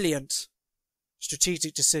the brilliant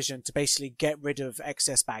strategic decision to basically get rid of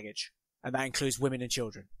excess baggage, and that includes women and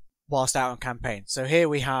children, whilst out on campaign. So here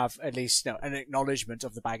we have at least an acknowledgement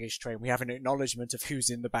of the baggage train. We have an acknowledgement of who's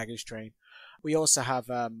in the baggage train. We also have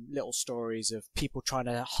little stories of people trying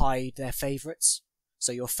to hide their favourites.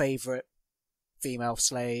 So your favourite female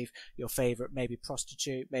slave, your favourite maybe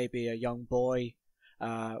prostitute, maybe a young boy,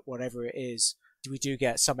 whatever it is. We do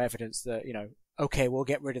get some evidence that, okay, we'll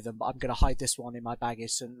get rid of them, but I'm going to hide this one in my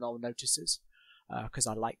baggage so no one notices, because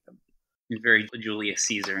I like them. Very Julius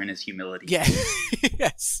Caesar in his humility. Yeah,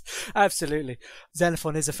 yes, absolutely.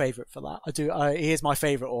 Xenophon is a favourite for that. He is my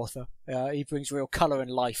favourite author. He brings real colour and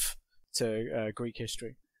life to Greek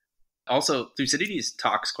history. Also, Thucydides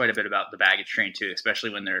talks quite a bit about the baggage train too, especially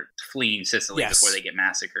when they're fleeing Sicily before they get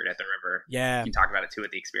massacred at the river. Yeah, you can talk about it too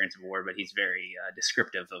at the Experience of War, but he's very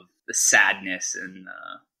descriptive of the sadness and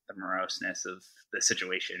the moroseness of the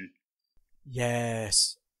situation.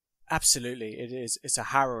 Yes, absolutely. It is. It's a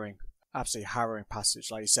absolutely harrowing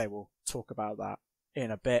passage. Like you say, we'll talk about that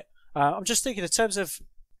in a bit. I'm just thinking in terms of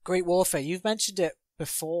Greek warfare, you've mentioned it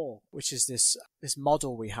before, which is this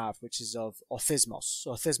model we have, which is of orthismos.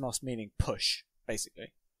 So orthismos meaning push,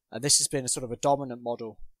 basically. And this has been a sort of a dominant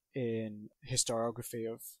model in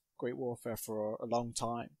historiography of Greek warfare for a long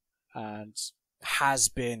time, and has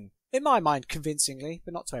been, in my mind, convincingly,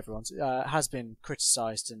 but not to everyone's, has been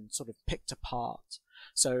criticised and sort of picked apart.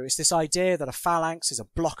 So it's this idea that a phalanx is a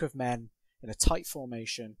block of men in a tight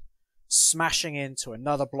formation, smashing into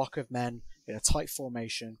another block of men in a tight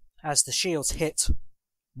formation. As the shields hit,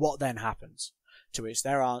 what then happens? To which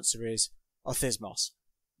their answer is orthismos,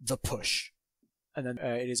 the push. And then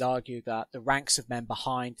it is argued that the ranks of men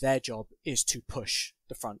behind, their job is to push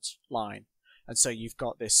the front line. And so you've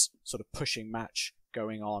got this sort of pushing match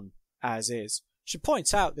going on as is. I should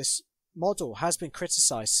point out this model has been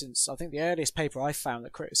criticised since, I think the earliest paper I found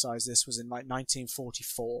that criticised this was in like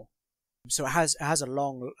 1944. So it has a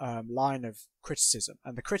long line of criticism,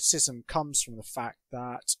 and the criticism comes from the fact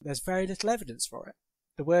that there's very little evidence for it.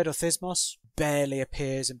 The word orthismos barely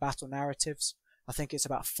appears in battle narratives. I think it's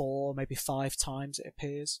about 4, maybe 5 times it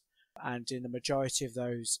appears, and in the majority of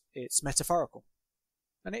those it's metaphorical.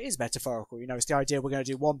 And it is metaphorical, it's the idea we're going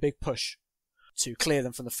to do one big push to clear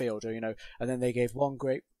them from the field, or, and then they gave one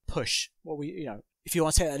great push. Well, if you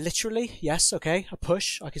want to take that literally, yes, okay, a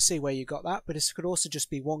push, I can see where you got that, but it could also just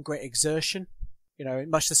be one great exertion, in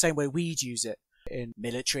much the same way we'd use it in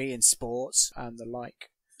military, in sports, and the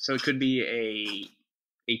like. So it could be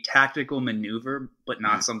a tactical maneuver, but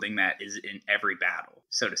not something that is in every battle,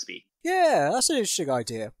 so to speak. Yeah, that's an interesting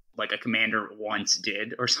idea. like a commander once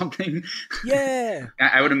did or something. Yeah.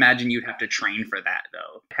 I would imagine you'd have to train for that,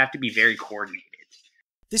 though. You'd have to be very coordinated.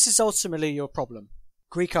 This is ultimately your problem.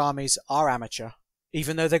 Greek armies are amateur.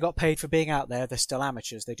 Even though they got paid for being out there, they're still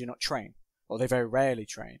amateurs. They do not train, or they very rarely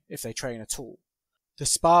train, if they train at all. The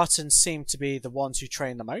Spartans seem to be the ones who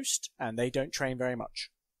train the most, and they don't train very much,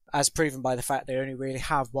 as proven by the fact they only really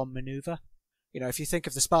have one maneuver. If you think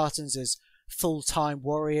of the Spartans as full-time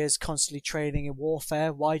warriors constantly training in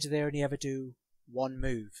warfare, why do they only ever do one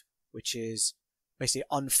move, which is basically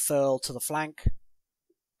unfurl to the flank,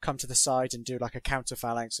 come to the side and do like a counter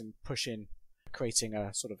phalanx and push in, creating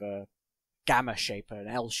a sort of a gamma shape, an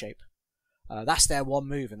L shape. That's their one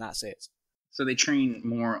move and that's it. So they train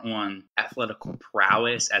more on athletical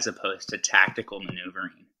prowess as opposed to tactical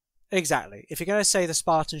maneuvering. Exactly. If you're going to say the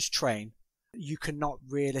Spartans train, you cannot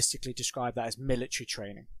realistically describe that as military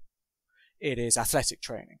training. It is athletic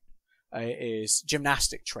training. It is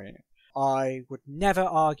gymnastic training. I would never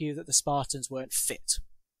argue that the Spartans weren't fit.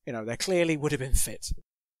 They clearly would have been fit.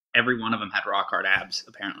 Every one of them had rock hard abs,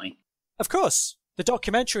 apparently. Of course. The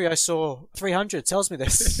documentary I saw, 300, tells me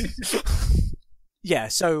this. Yeah,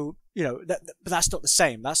 so, but that's not the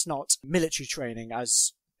same. That's not military training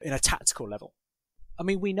as in a tactical level. I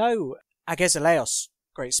mean, we know Agesilaos,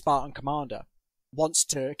 great Spartan commander, wants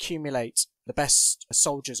to accumulate the best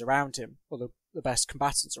soldiers around him, or the best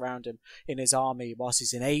combatants around him in his army whilst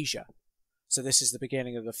he's in Asia. So this is the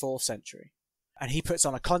beginning of the 4th century. And he puts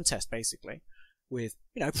on a contest, basically, with,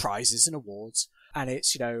 prizes and awards. And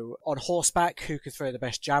it's, on horseback, who can throw the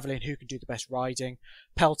best javelin, who can do the best riding,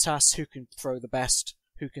 peltas, who can throw the best,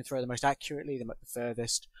 who can throw the most accurately, the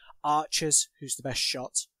furthest, archers, who's the best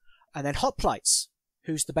shot, and then hoplites,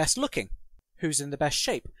 who's the best looking, who's in the best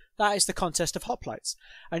shape. That is the contest of hoplites.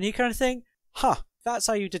 And you kind of think, that's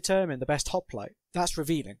how you determine the best hoplite. That's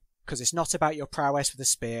revealing. Because it's not about your prowess with a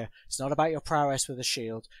spear, it's not about your prowess with a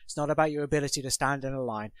shield, it's not about your ability to stand in a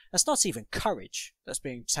line. That's not even courage that's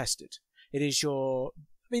being tested. It is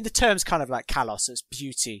the term's kind of like kalos, it's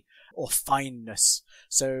beauty or fineness.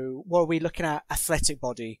 So while we're looking at athletic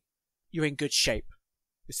body, you're in good shape.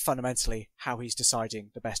 It's fundamentally how he's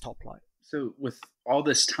deciding the best hoplite. So with all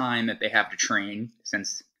this time that they have to train,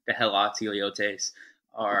 since the Heliotes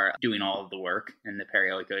are doing all of the work and the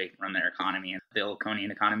Periolichoi run their economy and the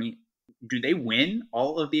Laconian economy, do they win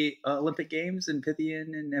all of the Olympic Games in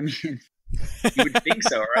Pythian? And I mean, you would think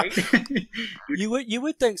so, right? You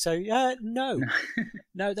would think so. Yeah, no,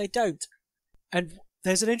 they don't. And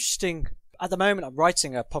there's an interesting. At the moment, I'm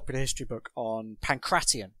writing a popular history book on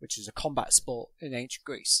pancration, which is a combat sport in ancient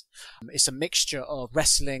Greece. It's a mixture of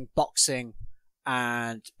wrestling, boxing,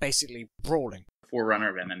 and basically brawling. Forerunner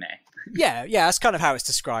of MMA. Yeah, that's kind of how it's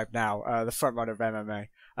described now, the front runner of MMA,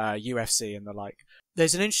 UFC and the like.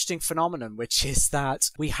 There's an interesting phenomenon, which is that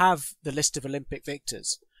we have the list of Olympic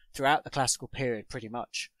victors throughout the classical period, pretty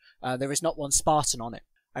much. There is not one Spartan on it.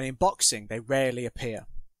 And in boxing, they rarely appear.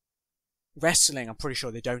 Wrestling, I'm pretty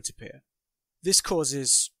sure they don't appear. This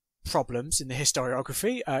causes problems in the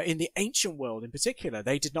historiography. In the ancient world in particular,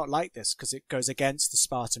 they did not like this because it goes against the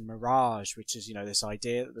Spartan mirage, which is, this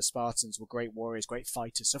idea that the Spartans were great warriors, great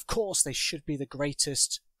fighters. Of course, they should be the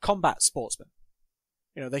greatest combat sportsmen.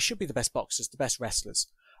 They should be the best boxers, the best wrestlers,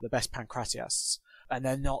 the best pancratiasts, and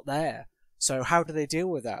they're not there. So how do they deal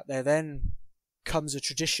with that? There then comes a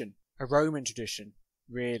tradition, a Roman tradition,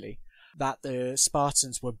 really, that the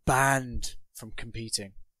Spartans were banned from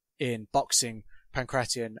competing in boxing,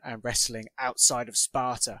 pancration and wrestling outside of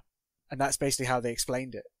Sparta. And that's basically how they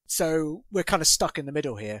explained it. So we're kind of stuck in the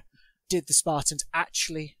middle here. Did the Spartans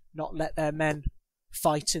actually not let their men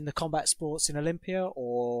fight in the combat sports in Olympia,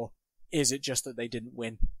 or is it just that they didn't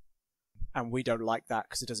win? And we don't like that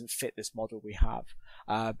because it doesn't fit this model we have.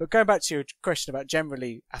 But going back to your question about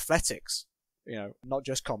generally athletics, not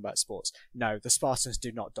just combat sports. No, the Spartans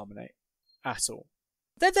do not dominate at all.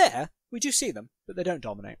 They're there. We do see them, but they don't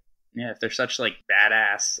dominate. Yeah, if they're such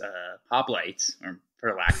badass hoplites, or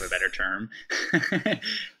for lack of a better term,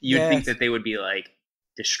 you'd think that they would be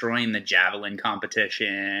destroying the javelin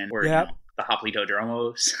competition or the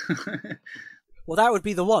hoplitodromos. Well, that would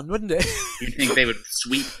be the one, wouldn't it? You'd think they would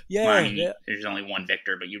sweep. Yeah. There's only one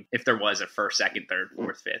victor, but if there was a first, second, third,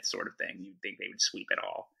 fourth, fifth sort of thing, you'd think they would sweep it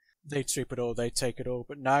all. They'd sweep it all. They'd take it all.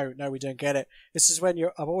 But no, we don't get it. This is when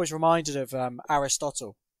I'm always reminded of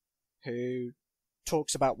Aristotle, who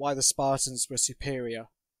talks about why the Spartans were superior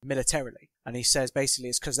militarily. And he says basically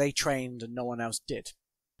it's because they trained and no one else did.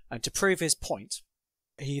 And to prove his point,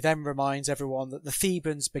 he then reminds everyone that the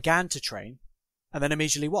Thebans began to train and then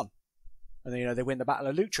immediately won. And then, they win the Battle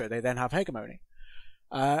of Leuctra. They then have hegemony.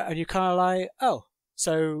 And you're kind of like, oh,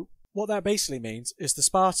 so What that basically means is the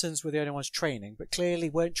Spartans were the only ones training, but clearly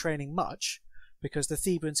weren't training much because the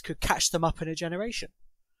Thebans could catch them up in a generation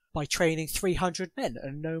by training 300 men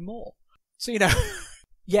and no more. So,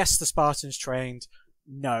 yes, the Spartans trained.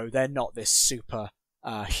 No, they're not this super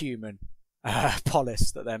human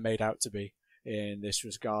polis that they're made out to be in this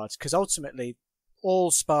regard, because ultimately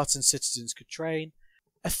all Spartan citizens could train.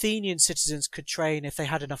 Athenian citizens could train if they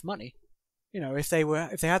had enough money. If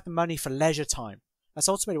they had the money for leisure time. That's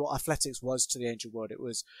ultimately what athletics was to the ancient world. It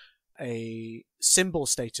was a symbol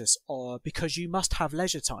status, or because you must have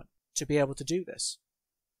leisure time to be able to do this.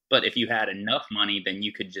 But if you had enough money, then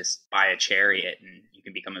you could just buy a chariot and you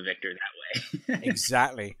can become a victor that way.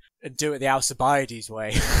 Exactly. And do it the Alcibiades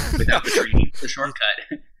way. Without the training, the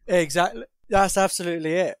shortcut. Exactly. That's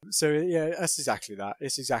absolutely it. So, yeah, that's exactly that.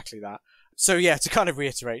 It's exactly that. So, yeah, to kind of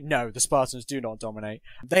reiterate, no, the Spartans do not dominate.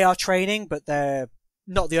 They are training, but they're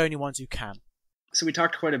not the only ones who can. So we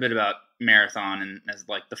talked quite a bit about marathon and as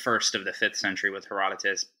like the first of the 5th century with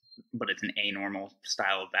Herodotus, but it's an anormal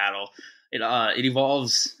style of battle. It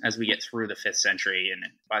evolves as we get through the 5th century, and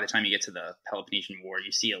by the time you get to the Peloponnesian War,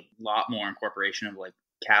 you see a lot more incorporation of like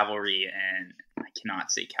cavalry, and I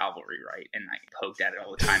cannot say cavalry right, and I poked at it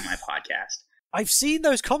all the time in my podcast. I've seen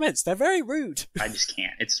those comments. They're very rude. I just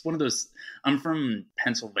can't. It's one of those. I'm from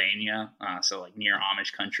Pennsylvania, so like near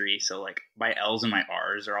Amish country, so like my L's and my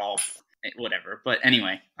R's are all whatever. But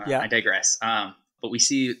anyway, I digress. But we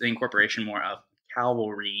see the incorporation more of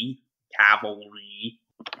cavalry,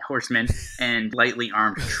 horsemen, and lightly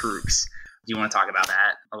armed troops. Do you want to talk about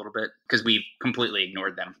that a little bit? Because we've completely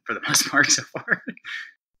ignored them for the most part so far.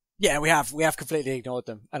 Yeah, we have completely ignored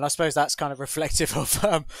them. And I suppose that's kind of reflective of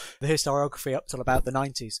the historiography up till about the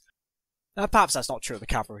 90s. Now, perhaps that's not true of the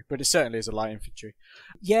cavalry, but it certainly is a light infantry.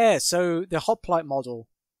 Yeah, so the hoplite model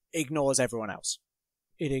ignores everyone else.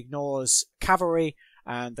 It ignores cavalry,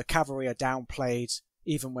 and the cavalry are downplayed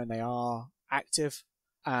even when they are active.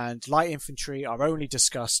 And light infantry are only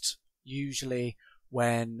discussed usually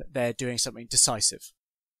when they're doing something decisive.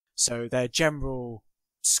 So they're general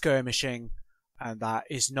skirmishing, and that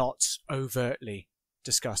is not overtly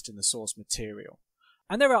discussed in the source material.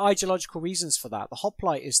 And there are ideological reasons for that. The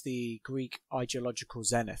hoplite is the Greek ideological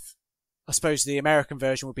zenith. I suppose the American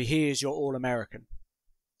version would be, here's your all-American.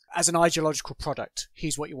 As an ideological product,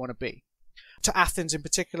 he's what you want to be. To Athens in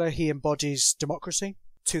particular, he embodies democracy.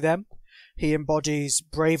 To them, he embodies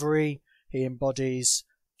bravery, he embodies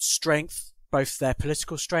strength, both their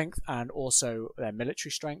political strength and also their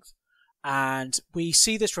military strength. And we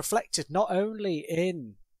see this reflected not only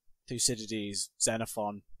in Thucydides,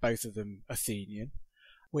 Xenophon, both of them Athenian.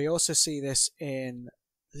 We also see this in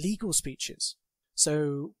legal speeches.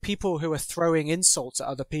 So people who are throwing insults at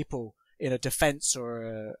other people in a defense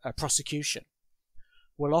or a prosecution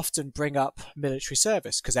will often bring up military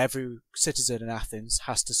service, because every citizen in Athens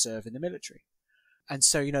has to serve in the military. And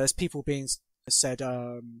so, there's people being said,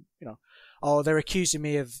 oh, they're accusing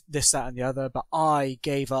me of this, that, and the other, but I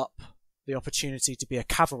gave up the opportunity to be a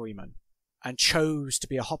cavalryman and chose to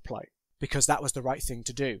be a hoplite because that was the right thing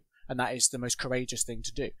to do. And that is the most courageous thing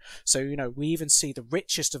to do. So, we even see the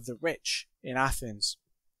richest of the rich in Athens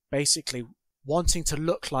basically wanting to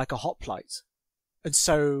look like a hoplite. And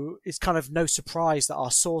so it's kind of no surprise that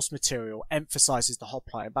our source material emphasizes the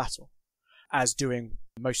hoplite in battle as doing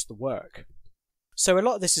most of the work. So a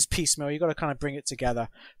lot of this is piecemeal. You've got to kind of bring it together.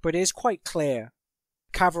 But it is quite clear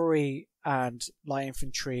cavalry and light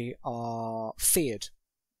infantry are feared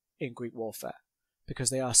in Greek warfare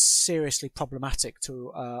because they are seriously problematic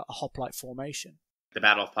to a hoplite formation. The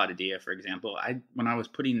Battle of Potidæa, for example, when I was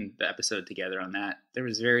putting the episode together on that, there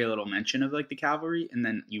was very little mention of like the cavalry, and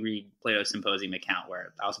then you read Plato's Symposium account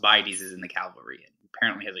where Alcibiades is in the cavalry and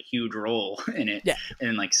apparently has a huge role in it, yeah.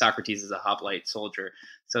 And like Socrates is a hoplite soldier,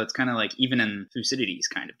 so it's kind of like even in Thucydides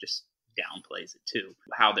kind of just downplays it too,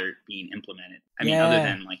 how they're being implemented. I mean, other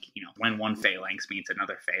than like, when one phalanx meets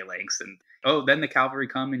another phalanx, and then the cavalry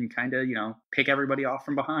come and kind of pick everybody off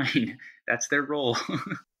from behind. That's their role.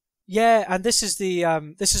 Yeah, and this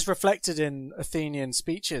is reflected in Athenian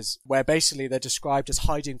speeches, where basically they're described as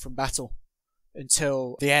hiding from battle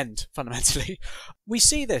until the end, fundamentally. We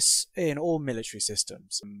see this in all military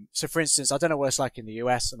systems. So, for instance, I don't know what it's like in the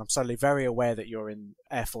US, and I'm suddenly very aware that you're in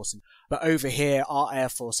Air Force, but over here, our Air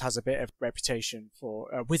Force has a bit of reputation for,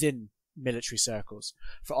 within military circles,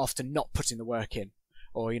 for often not putting the work in,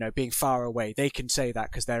 or, being far away. They can say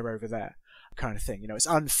that because they're over there, kind of thing. It's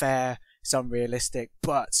unfair, it's unrealistic,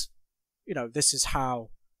 but this is how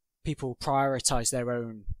people prioritize their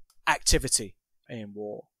own activity in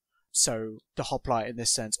war. So the hoplite in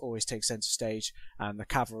this sense always takes center stage, and the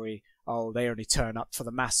cavalry, they only turn up for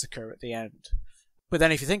the massacre at the end. But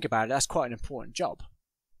then if you think about it, that's quite an important job.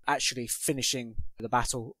 Actually finishing the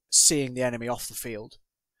battle, seeing the enemy off the field.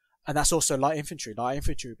 And that's also light infantry. Light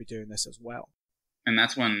infantry would be doing this as well. And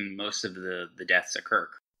that's when most of the deaths occur.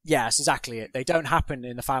 Yeah, that's exactly it. They don't happen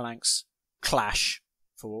in the phalanx clash,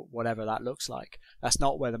 for whatever that looks like. That's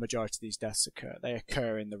not where the majority of these deaths occur. They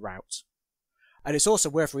occur in the rout. And it's also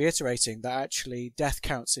worth reiterating that actually death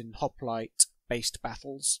counts in hoplite-based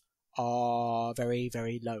battles are very,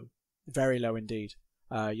 very low. Very low indeed.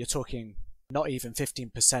 You're talking not even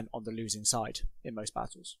 15% on the losing side in most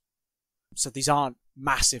battles. So these aren't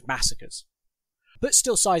massive massacres, but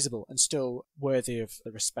still sizable and still worthy of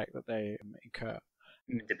the respect that they incur.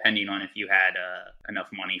 Depending on if you had enough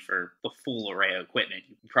money for the full array of equipment,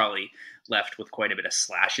 you probably left with quite a bit of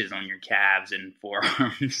slashes on your calves and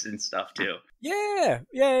forearms and stuff too. Yeah,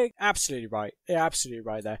 absolutely right. Yeah, absolutely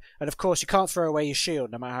right there. And of course, you can't throw away your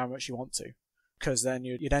shield no matter how much you want to, because then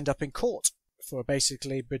you'd end up in court for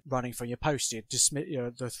basically running from your post.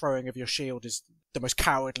 The throwing of your shield is the most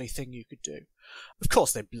cowardly thing you could do. Of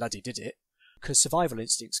course, they bloody did it, because survival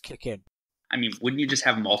instincts kick in. I mean, wouldn't you just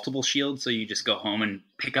have multiple shields so you just go home and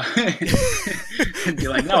pick up and be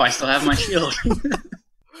like, no, I still have my shield?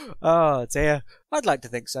 Oh dear, I'd like to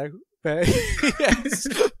think so, but yes,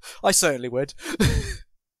 I certainly would.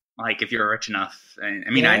 Like if you're rich enough,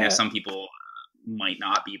 I mean, yeah. I know some people might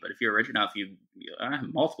not be, but if you're rich enough, you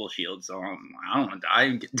have multiple shields, so I don't want to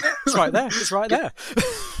die. It's right there. It's right there.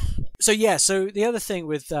 So the other thing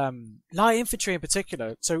with light infantry in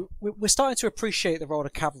particular, so we're starting to appreciate the role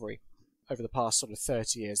of cavalry over the past sort of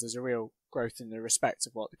 30 years. There's a real growth in the respect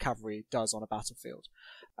of what the cavalry does on a battlefield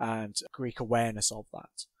and Greek awareness of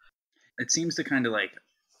that. It seems to kind of like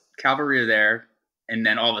cavalry are there, and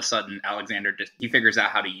then all of a sudden Alexander he figures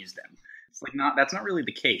out how to use them. It's like that's not really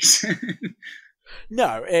the case.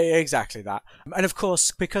 No, exactly that. And of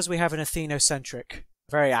course, because we have an Athenocentric,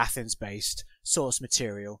 very Athens-based source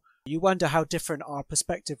material, you wonder how different our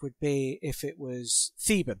perspective would be if it was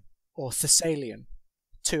Theban or Thessalian,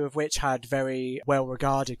 two of which had very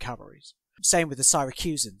well-regarded cavalries. Same with the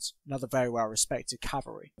Syracusans, another very well-respected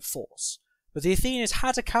cavalry force. But the Athenians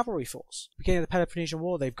had a cavalry force. Beginning of the Peloponnesian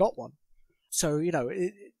War, they've got one. So,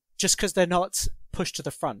 just because they're not pushed to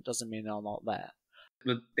the front doesn't mean they're not there.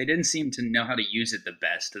 But they didn't seem to know how to use it the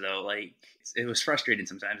best, though. Like, it was frustrating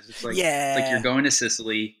sometimes. It's like, yeah. It's like you're going to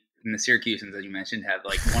Sicily, and the Syracusans, as you mentioned, have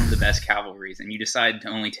like one of the best cavalries, and you decide to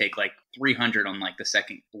only take like 300 on like the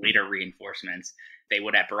second later reinforcements. They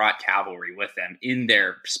would have brought cavalry with them in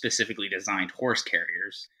their specifically designed horse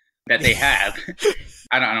carriers that they have.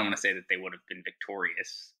 I don't want to say that they would have been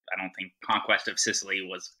victorious. I don't think conquest of Sicily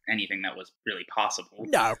was anything that was really possible.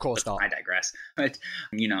 No, of course not. I digress. But,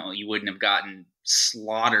 you wouldn't have gotten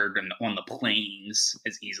slaughtered on the plains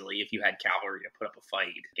as easily if you had cavalry to put up a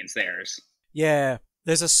fight against theirs. Yeah,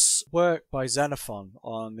 there's a work by Xenophon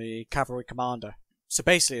on the cavalry commander. So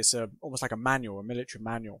basically it's almost like a military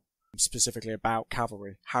manual, specifically about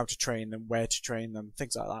cavalry, how to train them, where to train them,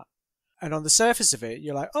 things like that. And on the surface of it,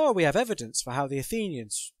 you're like, oh, we have evidence for how the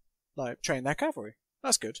Athenians train their cavalry.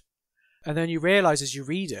 That's good. And then you realize as you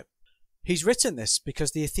read it, he's written this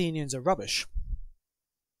because the Athenians are rubbish.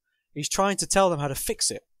 He's trying to tell them how to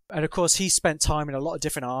fix it. And of course, he spent time in a lot of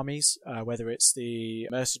different armies, whether it's the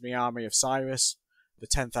mercenary army of Cyrus, the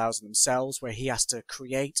 10,000 themselves, where he has to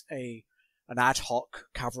create an ad hoc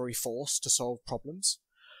cavalry force to solve problems.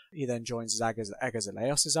 He then joins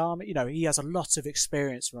Agesilaos' army. He has a lot of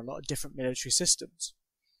experience from a lot of different military systems.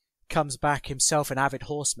 Comes back himself an avid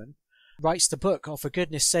horseman, writes the book, oh, for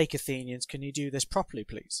goodness sake, Athenians, can you do this properly,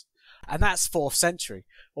 please? And that's 4th century,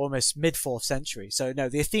 almost mid-4th century. So no,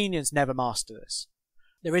 the Athenians never master this.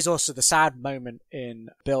 There is also the sad moment in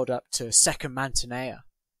build-up to Second Mantinea,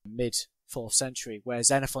 mid-4th century, where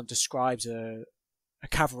Xenophon describes a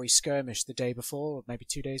cavalry skirmish the day before, or maybe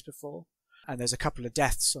 2 days before. And there's a couple of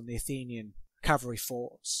deaths on the Athenian cavalry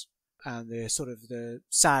force. And the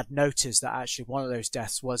sad note is that actually one of those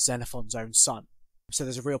deaths was Xenophon's own son. So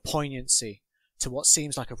there's a real poignancy to what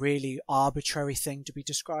seems like a really arbitrary thing to be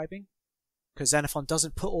describing. Because Xenophon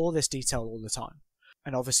doesn't put all this detail all the time.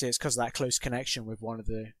 And obviously it's because of that close connection with one of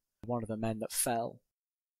the men that fell.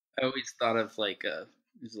 I always thought of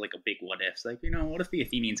this is like a big what if. It's like, what if the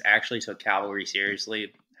Athenians actually took cavalry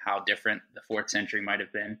seriously? How different the 4th century might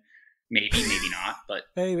have been. Maybe not, but...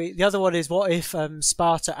 Maybe. The other one is, what if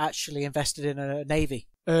Sparta actually invested in a navy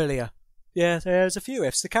earlier? Yeah, there's a few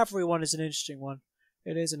ifs. The cavalry one is an interesting one.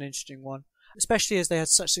 It is an interesting one. Especially as they had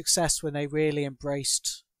such success when they really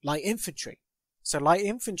embraced light infantry. So light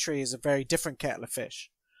infantry is a very different kettle of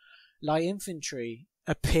fish. Light infantry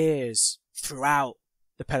appears throughout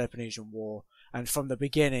the Peloponnesian War, and from the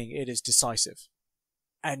beginning it is decisive.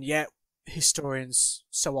 And yet historians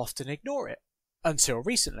so often ignore it until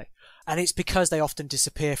recently. And it's because they often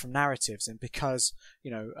disappear from narratives, and because,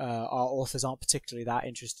 our authors aren't particularly that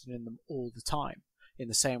interested in them all the time, in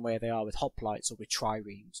the same way they are with hoplites or with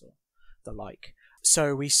triremes or the like.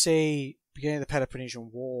 So we see, beginning of the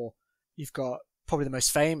Peloponnesian War, you've got probably the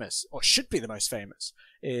most famous, or should be the most famous,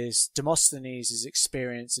 is Demosthenes'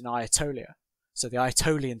 experience in Aetolia. So the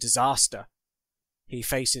Aetolian disaster he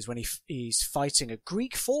faces when he's fighting a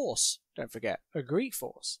Greek force, don't forget, a Greek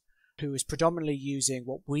force, who is predominantly using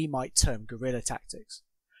what we might term guerrilla tactics.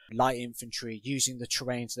 Light infantry, using the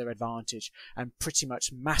terrain to their advantage, and pretty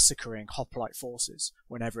much massacring hoplite forces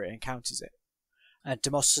whenever it encounters it. And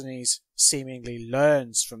Demosthenes seemingly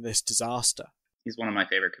learns from this disaster. He's one of my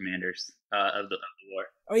favorite commanders of the war.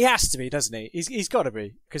 Oh, he has to be, doesn't he? He's got to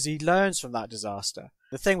be, because he learns from that disaster.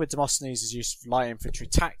 The thing with Demosthenes' use of light infantry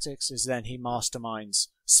tactics is then he masterminds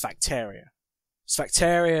Sphacteria.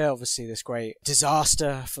 Sphacteria, obviously this great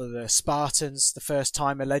disaster for the Spartans, the first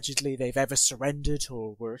time allegedly they've ever surrendered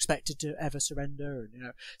or were expected to ever surrender,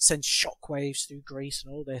 and send shockwaves through Greece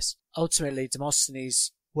and all this. Ultimately,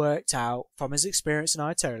 Demosthenes worked out from his experience in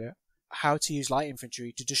Aetolia how to use light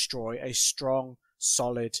infantry to destroy a strong,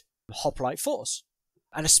 solid hoplite force,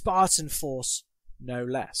 and a Spartan force no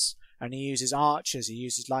less. And he uses archers, he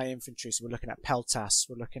uses light infantry, so we're looking at peltasts,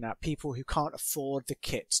 we're looking at people who can't afford the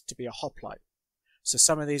kit to be a hoplite. So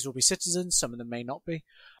some of these will be citizens, some of them may not be,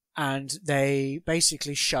 and they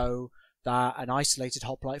basically show that an isolated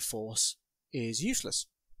hoplite force is useless.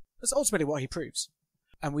 That's ultimately what he proves.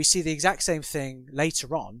 And we see the exact same thing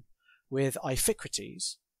later on with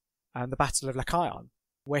Iphicrates and the Battle of Lechaeon,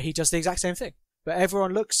 where he does the exact same thing. But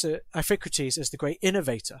everyone looks at Iphicrates as the great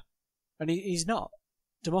innovator, and he's not.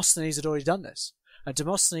 Demosthenes had already done this, and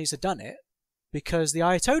Demosthenes had done it because the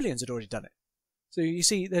Aetolians had already done it. So you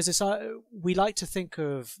see, there's this. We like to think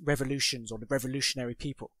of revolutions or the revolutionary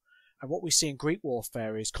people, and what we see in Greek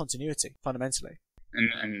warfare is continuity, fundamentally.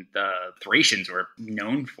 And the Thracians were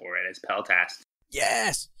known for it as peltasts.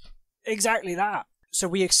 Yes, exactly that. So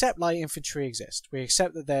we accept light infantry exist. We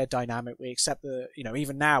accept that they're dynamic. We accept that,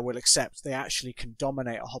 even now we'll accept they actually can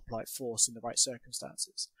dominate a hoplite force in the right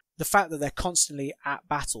circumstances. The fact that they're constantly at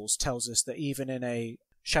battles tells us that even in a,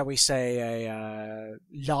 shall we say, a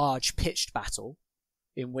large pitched battle,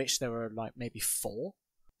 in which there are like maybe 4,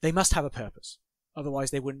 they must have a purpose.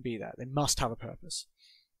 Otherwise they wouldn't be there. They must have a purpose.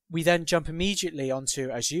 We then jump immediately onto,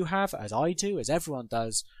 as you have, as I do, as everyone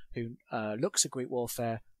does, who looks at Greek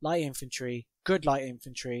warfare, light infantry, good light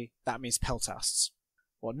infantry, that means peltasts.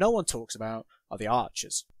 What no one talks about are the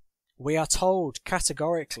archers. We are told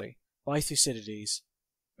categorically by Thucydides,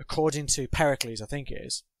 according to Pericles I think it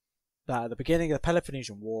is, that at the beginning of the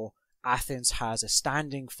Peloponnesian War, Athens has a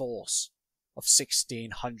standing force of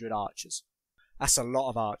 1,600 archers. That's a lot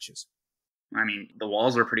of archers. I mean, the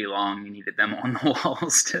walls were pretty long. You needed them on the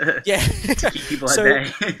walls to keep people at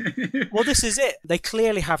bay. Well, this is it. They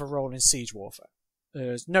clearly have a role in siege warfare.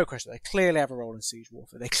 There's no question. They clearly have a role in siege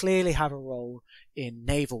warfare. They clearly have a role in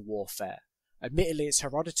naval warfare. Admittedly, it's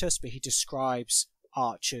Herodotus, but he describes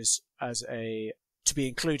archers as to be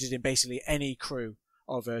included in basically any crew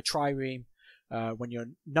of a trireme. When you're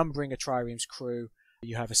numbering a trireme's crew,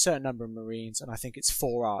 you have a certain number of marines, and I think it's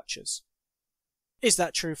 4 archers. Is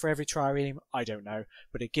that true for every trireme? I don't know,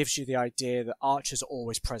 but it gives you the idea that archers are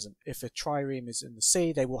always present. If a trireme is in the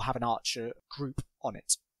sea, they will have an archer group on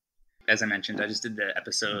it. As I mentioned, I just did the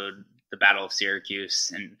episode, The Battle of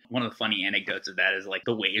Syracuse, and one of the funny anecdotes of that is like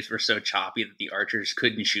the waves were so choppy that the archers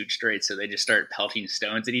couldn't shoot straight, so they just started pelting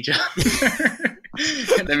stones at each other.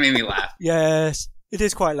 That made me laugh. Yes, it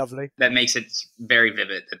is quite lovely. That makes it very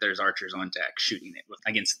vivid that there's archers on deck shooting it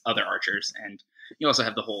against other archers, and you also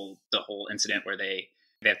have the whole incident where they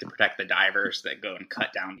have to protect the divers that go and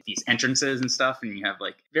cut down these entrances and stuff, and you have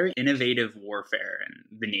like very innovative warfare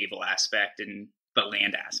and the naval aspect and the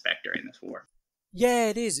land aspect during this war. Yeah,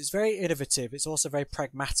 it is. It's very innovative. It's also very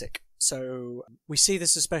pragmatic. So we see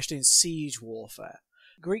this especially in siege warfare.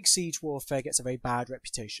 Greek siege warfare gets a very bad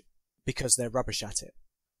reputation because they're rubbish at it,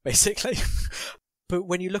 basically. But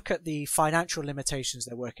when you look at the financial limitations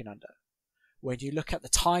they're working under, when you look at the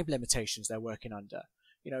time limitations they're working under,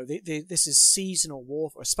 this is seasonal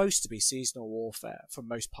warfare, supposed to be seasonal warfare for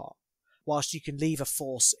most part. Whilst you can leave a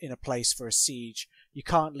force in a place for a siege, you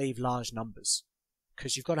can't leave large numbers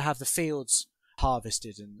because you've got to have the fields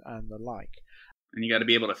harvested and the like. And you got to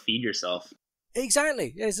be able to feed yourself.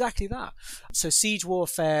 Exactly that. So siege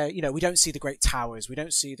warfare, we don't see the great towers, we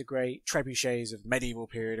don't see the great trebuchets of the medieval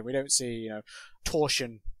period, and we don't see,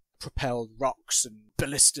 torsion-propelled rocks and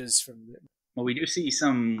ballistas from Well, we do see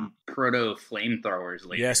some proto flamethrowers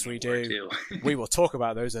later. Yes, in we the war, do. too. We will talk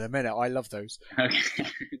about those in a minute. I love those. Okay.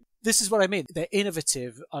 This is what I mean. They're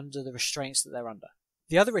innovative under the restraints that they're under.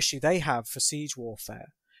 The other issue they have for siege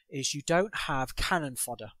warfare is you don't have cannon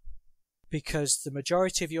fodder because the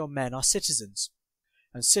majority of your men are citizens.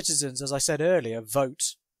 And citizens, as I said earlier,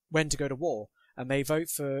 vote when to go to war. And they vote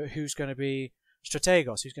for who's going to be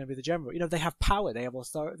strategos, who's going to be the general. You know, they have power. They have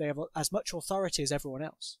as much authority as everyone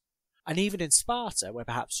else. And even in Sparta, where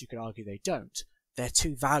perhaps you could argue they don't, they're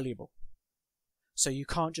too valuable. So you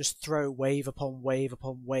can't just throw wave upon wave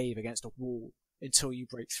upon wave against a wall until you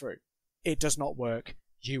break through. It does not work.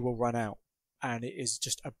 You will run out. And it is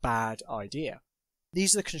just a bad idea.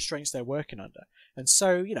 These are the constraints they're working under. And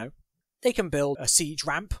so, you know, they can build a siege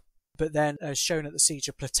ramp, but then as shown at the Siege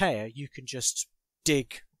of Plataea, you can just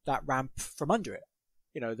dig that ramp from under it.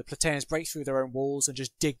 You know, the Plataeans break through their own walls and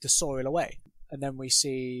just dig the soil away. And then we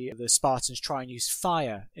see the Spartans try and use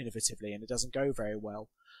fire innovatively, and it doesn't go very well.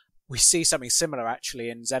 We see something similar actually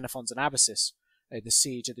in Xenophon's Anabasis, in the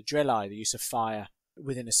siege of the Drillai, the use of fire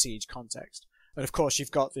within a siege context. And of course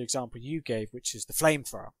you've got the example you gave, which is the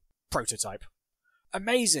flamethrower prototype.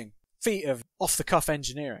 Amazing feat of off-the-cuff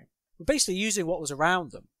engineering. We're basically using what was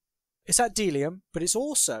around them. It's at Delium, but it's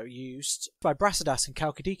also used by Brasidas in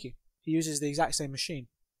Chalkidiki. He uses the exact same machine.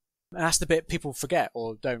 And that's the bit people forget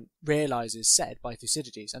or don't realise is said by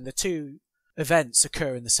Thucydides. And the two events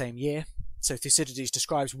occur in the same year. So Thucydides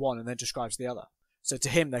describes one and then describes the other. So to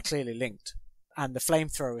him, they're clearly linked. And the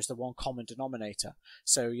flamethrower is the one common denominator.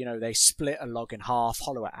 So, you know, they split a log in half,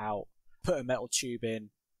 hollow it out, put a metal tube in,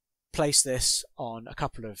 place this on a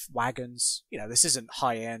couple of wagons. You know, this isn't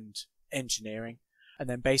high-end engineering. And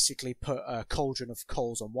then basically put a cauldron of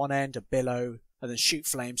coals on one end, a billow, and then shoot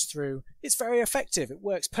flames through. It's very effective. It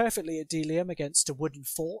works perfectly at Delium against a wooden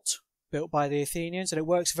fort built by the Athenians, and it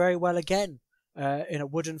works very well again in a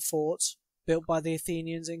wooden fort built by the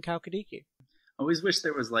Athenians in Chalkidiki. I always wish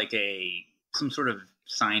there was like some sort of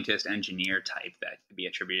scientist engineer type that could be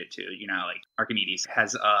attributed to, you know, like Archimedes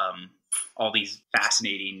has all these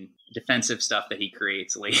fascinating defensive stuff that he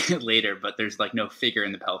creates later, but there's like no figure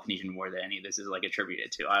in the Peloponnesian War that any of this is like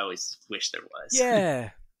attributed to. I always wish there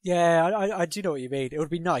was. Yeah, I do know what you mean. It would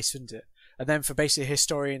be nice, wouldn't it? And then for basically a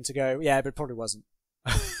historian to go, yeah, but it probably wasn't.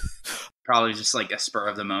 Probably just like a spur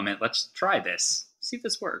of the moment. Let's try this. See if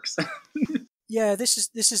this works. Yeah, this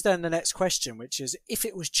is then the next question, which is, if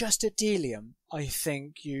it was just at Delium, I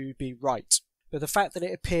think you'd be right. But the fact that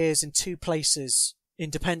it appears in two places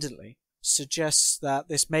independently suggests that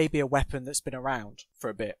this may be a weapon that's been around for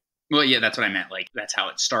a bit. Well, yeah, that's what I meant. Like, that's how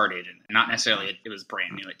it started. And not necessarily it was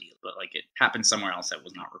brand new at Delium, but like it happened somewhere else that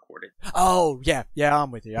was not recorded. Oh, yeah,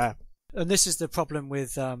 I'm with you. Yeah. And this is the problem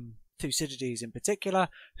with Thucydides in particular,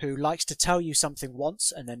 who likes to tell you something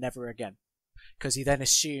once and then never again. Because he then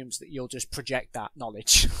assumes that you'll just project that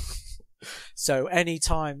knowledge. So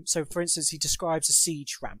for instance, he describes a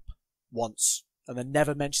siege ramp once and then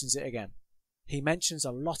never mentions it again. He mentions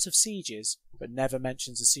a lot of sieges, but never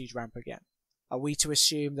mentions a siege ramp again. Are we to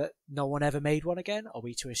assume that no one ever made one again? Are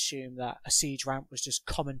we to assume that a siege ramp was just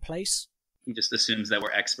commonplace? He just assumes that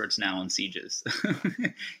we're experts now on sieges.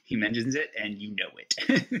 He mentions it and you know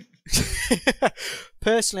it.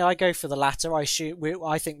 Personally, I go for the latter. I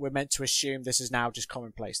think we're meant to assume this is now just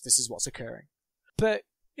commonplace. This is what's occurring. But,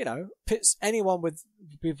 you know, anyone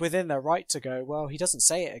within their right to go, well, he doesn't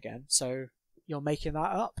say it again, so you're making that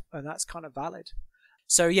up, and that's kind of valid.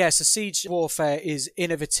 So yes, a siege warfare is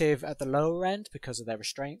innovative at the lower end because of their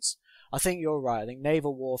restraints. I think you're right. I think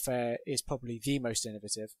naval warfare is probably the most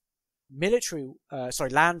innovative.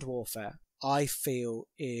 Land warfare, I feel,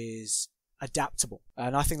 is adaptable.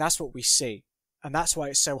 And I think that's what we see. And that's why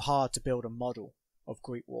it's so hard to build a model of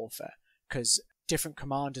Greek warfare, because different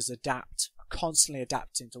commanders are constantly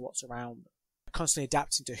adapting to what's around them, constantly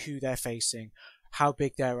adapting to who they're facing, how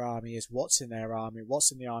big their army is, what's in their army,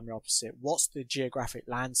 what's in the army opposite, what's the geographic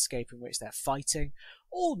landscape in which they're fighting,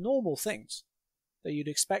 all normal things that you'd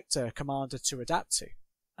expect a commander to adapt to.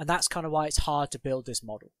 And that's kind of why it's hard to build this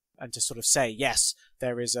model and to sort of say, yes,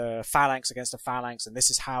 there is a phalanx against a phalanx and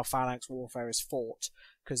this is how phalanx warfare is fought.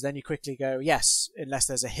 Because then you quickly go, yes, unless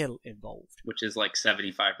there's a hill involved. Which is like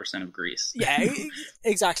 75% of Greece. Yeah,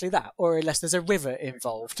 exactly that. Or unless there's a river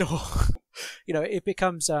involved. Or, you know, it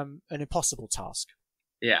becomes an impossible task.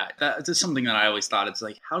 Yeah, that's something that I always thought. It's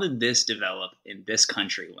like, how did this develop in this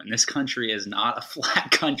country when this country is not a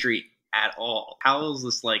flat country at all? How is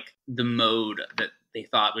this like the mode that they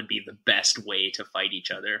thought would be the best way to fight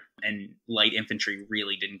each other, and light infantry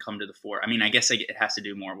really didn't come to the fore? I mean, I guess it has to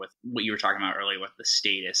do more with what you were talking about earlier with the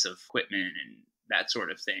status of equipment and that sort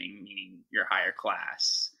of thing, meaning your higher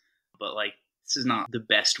class. But like this is not the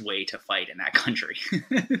best way to fight in that country.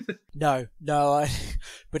 No,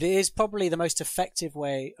 but it is probably the most effective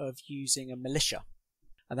way of using a militia.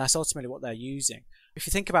 And that's ultimately what they're using. If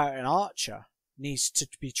you think about it, an archer needs to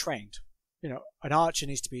be trained. An archer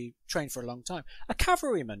needs to be trained for a long time. A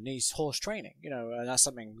cavalryman needs horse training, and that's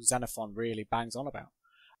something Xenophon really bangs on about.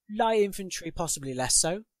 Light infantry, possibly less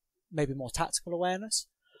so, maybe more tactical awareness.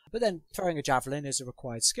 But then throwing a javelin is a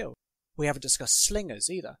required skill. We haven't discussed slingers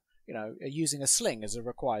either. Using a sling is a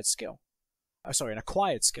required skill. An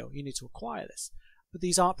acquired skill. You need to acquire this. But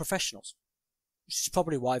these aren't professionals, which is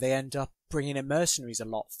probably why they end up bringing in mercenaries a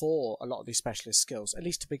lot for a lot of these specialist skills, at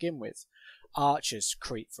least to begin with. Archers,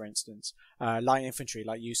 Crete, for instance. Light infantry,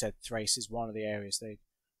 like you said, Thrace is one of the areas they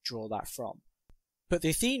draw that from. But the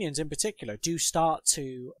Athenians in particular do start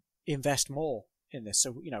to invest more in this.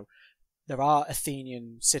 So, there are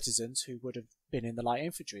Athenian citizens who would have been in the light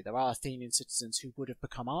infantry. There are Athenian citizens who would have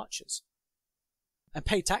become archers and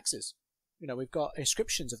paid taxes. We've got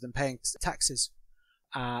inscriptions of them paying taxes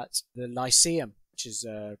at the Lyceum, which is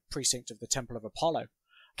a precinct of the Temple of Apollo.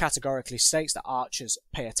 Categorically states that archers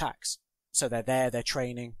pay a tax. So they're there, they're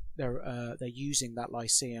training, they're using that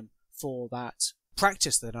Lyceum for that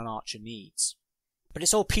practice that an archer needs. But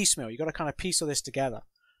it's all piecemeal. You've got to kind of piece all this together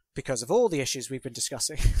because of all the issues we've been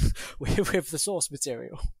discussing with the source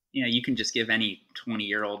material. You can just give any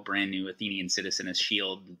 20-year-old brand new Athenian citizen a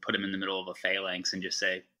shield and put him in the middle of a phalanx and just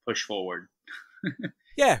say, push forward.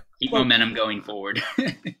 Yeah. Keep momentum going forward.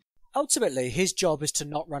 Ultimately, his job is to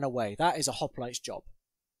not run away. That is a hoplite's job.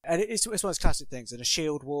 And it's one of those classic things in a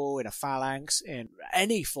shield wall, in a phalanx, in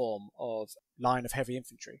any form of line of heavy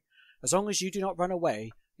infantry. As long as you do not run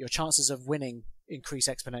away, your chances of winning increase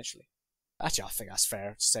exponentially. Actually, I think that's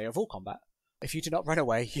fair to say of all combat. If you do not run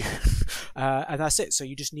away, and that's it. So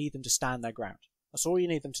you just need them to stand their ground. That's all you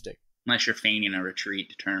need them to do. Unless you're feigning a retreat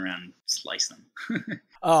to turn around and slice them.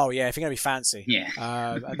 Oh, yeah, if you're going to be fancy. Yeah.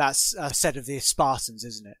 And that's said of the Spartans,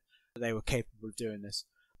 isn't it? They were capable of doing this.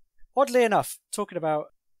 Oddly enough, talking about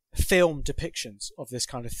film depictions of this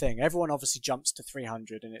kind of thing, everyone obviously jumps to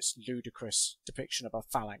 300 in its ludicrous depiction of a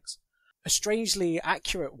phalanx. A strangely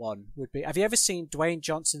accurate one would be, have you ever seen Dwayne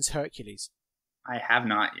Johnson's Hercules? I have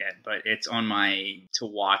not yet, but it's on my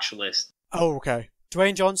to-watch list. Oh, okay.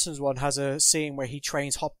 Dwayne Johnson's one has a scene where he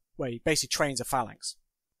where he basically trains a phalanx.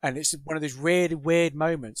 And it's one of those really weird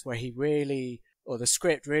moments where the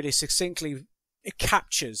script really succinctly, it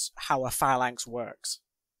captures how a phalanx works.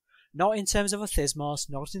 Not in terms of a thismos,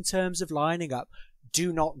 not in terms of lining up.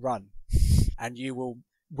 Do not run, and you will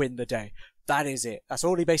win the day. That is it. That's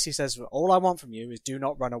all he basically says. All I want from you is do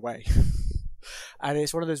not run away. And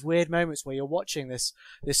it's one of those weird moments where you're watching this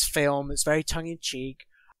film. It's very tongue-in-cheek.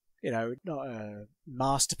 Not a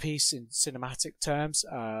masterpiece in cinematic terms,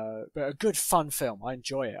 but a good, fun film. I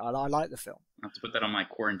enjoy it. I like the film. I'll have to put that on my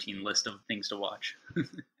quarantine list of things to watch.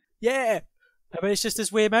 Yeah. I mean, it's just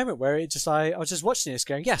this weird moment where I was just watching this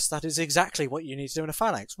going, yes, that is exactly what you need to do in a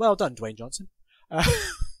phalanx. Well done, Dwayne Johnson.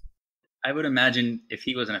 I would imagine if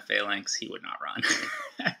he was in a phalanx, he would not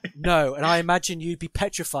run. No, and I imagine you'd be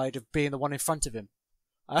petrified of being the one in front of him.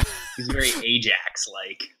 He's very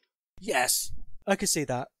Ajax-like. Yes, I could see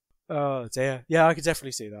that. Oh dear. Yeah, I could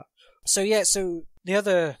definitely see that. So the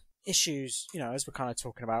other issues, as we're kind of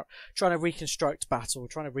talking about, trying to reconstruct battle,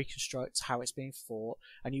 trying to reconstruct how it's being fought,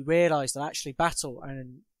 and you realise that actually battle,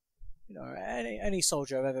 and any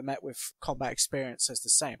soldier I've ever met with combat experience says the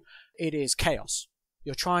same. It is chaos.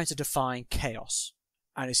 You're trying to define chaos,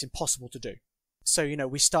 and it's impossible to do. So,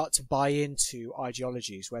 we start to buy into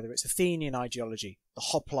ideologies, whether it's Athenian ideology, the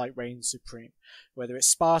hoplite reigns supreme, whether it's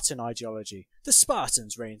Spartan ideology, the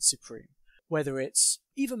Spartans reign supreme, whether it's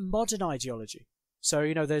even modern ideology.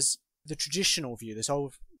 So, there's the traditional view, this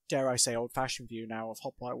old, dare I say, old-fashioned view now of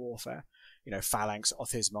hoplite warfare. Phalanx,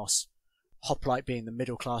 othysmos, hoplite being the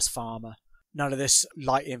middle-class farmer. None of this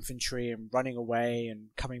light infantry and running away and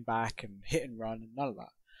coming back and hit and run, and none of that.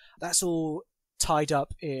 That's all tied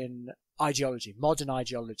up in ideology, modern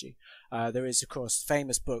ideology. There is, of course, the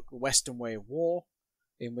famous book, The Western Way of War,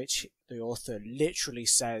 in which the author literally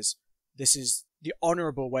says, this is the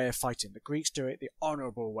honourable way of fighting. The Greeks do it the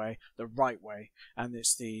honourable way, the right way, and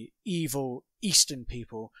it's the evil Eastern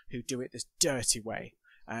people who do it this dirty way.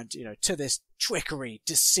 And, to this trickery,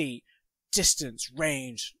 deceit, distance,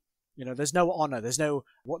 range, there's no honour, there's no,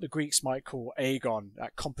 what the Greeks might call agon,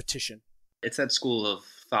 that competition. It's that school of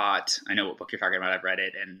thought, I know what book you're talking about, I've read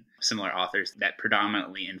it, and similar authors that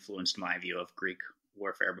predominantly influenced my view of Greek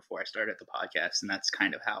warfare before I started the podcast, and that's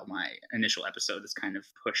kind of how my initial episode is kind of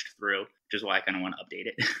pushed through, which is why I kind of want to update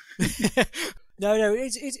it. No,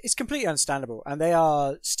 it's completely understandable, and they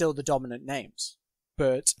are still the dominant names.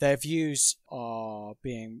 but their views are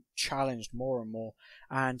being challenged more and more.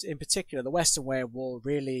 And in particular, the Western Way of War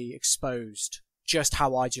really exposed just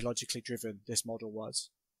how ideologically driven this model was.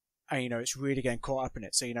 And, it's really getting caught up in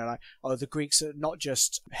it. So, the Greeks are not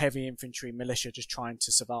just heavy infantry militia just trying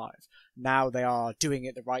to survive. Now they are doing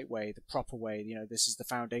it the right way, the proper way. This is the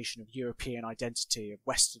foundation of European identity, of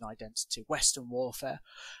Western identity, Western warfare.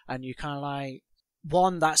 And you kind of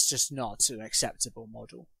one, that's just not an acceptable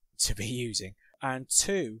model to be using. And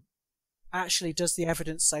two, actually, does the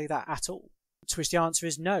evidence say that at all? To which the answer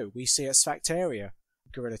is no. We see at Sphacteria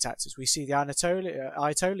guerrilla tactics. We see the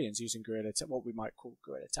Aetolians using what we might call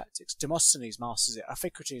guerrilla tactics. Demosthenes masters it.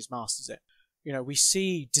 Iphicrates masters it. We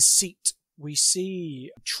see deceit. We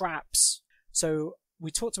see traps. So we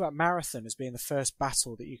talked about Marathon as being the first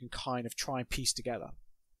battle that you can kind of try and piece together.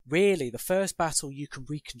 Really, the first battle you can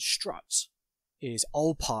reconstruct is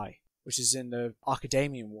Olpai, which is in the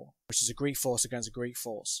Archidamian War, which is a Greek force against a Greek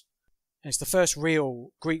force. And it's the first real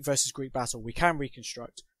Greek versus Greek battle we can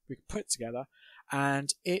reconstruct, we can put together,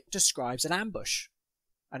 and it describes an ambush.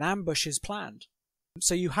 An ambush is planned.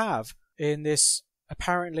 So you have, in this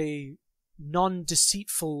apparently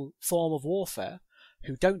non-deceitful form of warfare,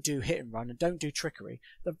 who don't do hit and run and don't do trickery,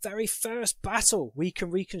 the very first battle we can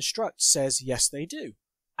reconstruct says yes they do.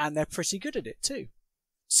 And they're pretty good at it too.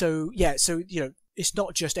 So it's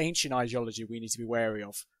not just ancient ideology we need to be wary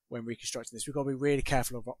of when reconstructing this. We've got to be really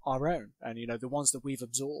careful of our own and, the ones that we've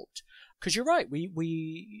absorbed. Because you're right,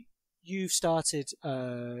 you've started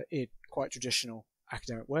in quite traditional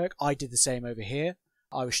academic work. I did the same over here.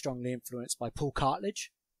 I was strongly influenced by Paul Cartledge,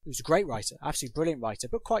 who's a great writer, absolutely brilliant writer,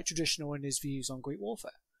 but quite traditional in his views on Greek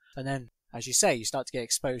warfare. And then, as you say, you start to get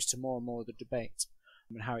exposed to more and more of the debate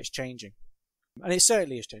and how it's changing. And it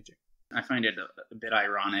certainly is changing. I find it a bit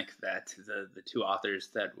ironic that the two authors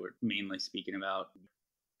that we're mainly speaking about,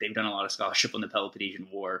 they've done a lot of scholarship on the Peloponnesian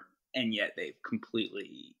War, and yet they've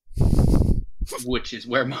completely, which is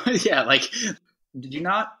where did you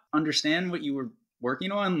not understand what you were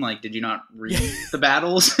working on? Did you not read the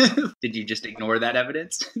battles? Did you just ignore that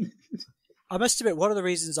evidence? I must admit, one of the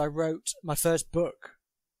reasons I wrote my first book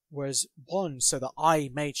was, one, so that I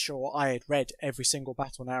made sure I had read every single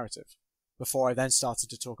battle narrative before I then started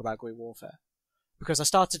to talk about Greek warfare. Because I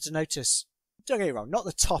started to notice, don't get me wrong, not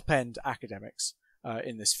the top-end academics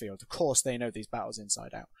in this field. Of course, they know these battles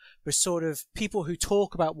inside out. But sort of people who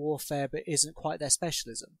talk about warfare but isn't quite their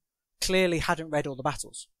specialism clearly hadn't read all the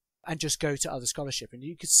battles and just go to other scholarship. And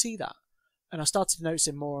you could see that. And I started to notice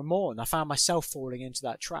it more and more, and I found myself falling into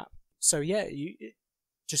that trap. So you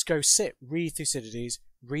just go sit, read Thucydides,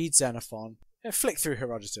 read Xenophon, flick through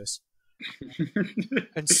Herodotus,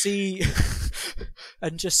 and see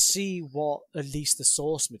and just see what at least the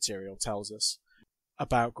source material tells us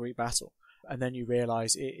about Greek battle. And then you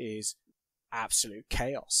realize it is absolute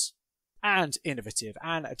chaos and innovative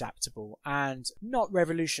and adaptable and not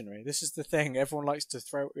revolutionary. This is the thing everyone likes to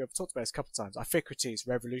throw. I've talked about this a couple of times. Iphicrates,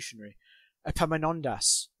 revolutionary.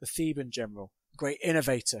 Epaminondas, the Theban general, great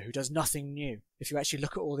innovator who does nothing new. If you actually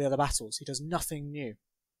look at all the other battles, he does nothing new.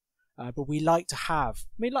 But we like to have,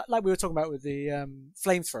 like we were talking about with the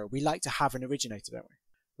flamethrower, we like to have an originator, don't we?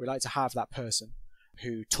 We like to have that person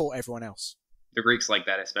who taught everyone else. The Greeks like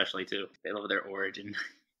that especially too. They love their origin.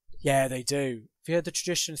 Yeah, they do. Have you heard the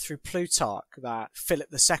tradition through Plutarch that Philip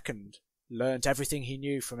II learned everything he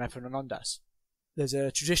knew from Epaminondas? There's a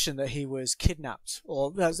tradition that he was kidnapped,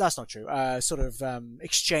 or that's not true,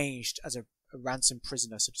 exchanged as a ransom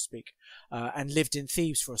prisoner, so to speak, and lived in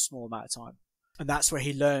Thebes for a small amount of time. And that's where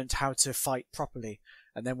he learned how to fight properly,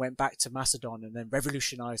 and then went back to Macedon and then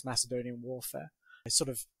revolutionized Macedonian warfare. It's sort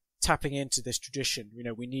of tapping into this tradition.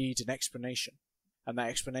 We need an explanation, and that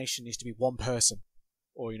explanation needs to be one person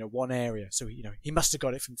or, one area. So, he must have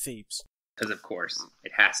got it from Thebes. Because, of course,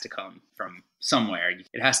 it has to come from somewhere.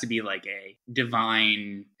 It has to be like a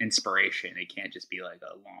divine inspiration. It can't just be like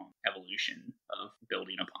a long evolution of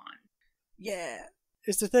building upon. Yeah,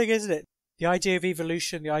 it's the thing, isn't it? The idea of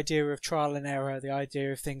evolution, the idea of trial and error, the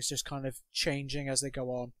idea of things just kind of changing as they go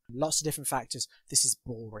on. Lots of different factors. This is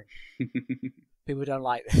boring. People don't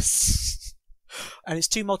like this. And it's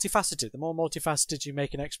too multifaceted. The more multifaceted you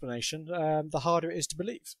make an explanation, the harder it is to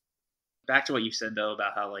believe. Back to what you said, though,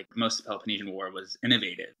 about how most of the Peloponnesian War was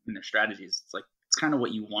innovative in their strategies. It's kind of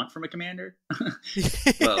what you want from a commander.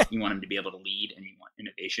 Well, you want him to be able to lead, and you want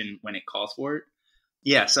innovation when it calls for it.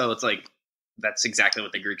 Yeah, so it's that's exactly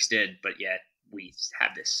what the Greeks did, but yet we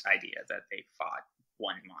have this idea that they fought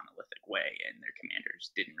one monolithic way and their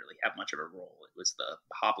commanders didn't really have much of a role. It was the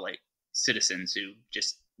hoplite citizens who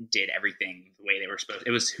just did everything the way they were supposed to.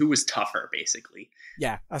 It was who was tougher, basically.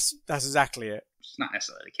 Yeah, that's exactly it. It's not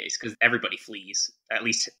necessarily the case, because everybody flees. At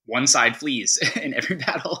least one side flees in every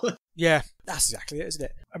battle. Yeah, that's exactly it, isn't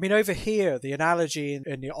it? I mean, over here, the analogy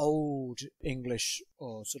in the old English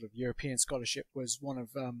or sort of European scholarship was one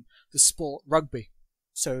of the sport rugby.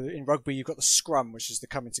 So in rugby, you've got the scrum, which is the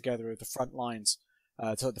coming together of the front lines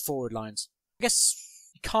to the forward lines. I guess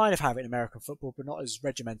you kind of have it in American football, but not as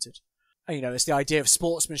regimented. And, you know, it's the idea of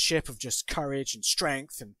sportsmanship, of just courage and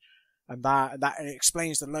strength and it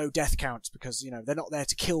explains the low death counts because, you know, they're not there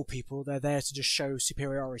to kill people, they're there to just show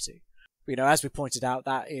superiority. But, you know, as we pointed out,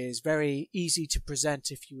 that is very easy to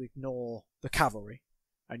present if you ignore the cavalry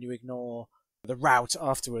and you ignore the rout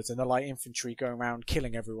afterwards and the light infantry going around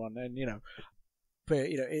killing everyone. And, you know, but,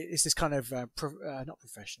 you know, it's this kind of not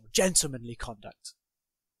professional, gentlemanly conduct.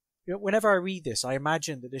 You know, whenever I read this, I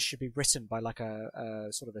imagine that this should be written by like a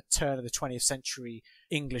sort of a turn of the 20th century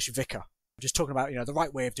English vicar. Just talking about, you know, the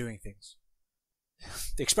right way of doing things.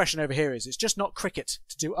 The expression over here is, it's just not cricket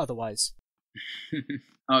to do otherwise.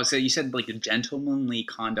 Oh, so you said like the gentlemanly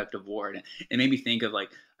conduct of war. And it made me think of like,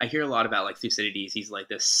 I hear a lot about like Thucydides. He's like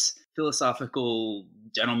this philosophical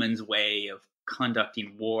gentleman's way of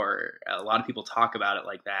conducting war. A lot of people talk about it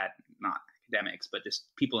like that, not academics, but just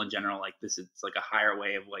people in general, like this is like a higher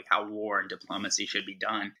way of like how war and diplomacy should be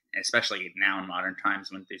done, especially now in modern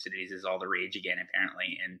times when Thucydides is all the rage again,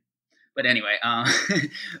 apparently. But anyway,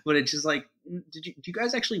 but it's just like, do you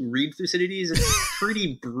guys actually read Thucydides? It's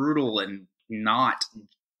pretty brutal and not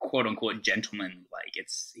quote unquote gentleman-like.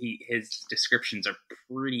 His descriptions are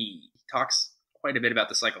pretty. He talks quite a bit about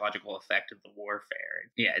the psychological effect of the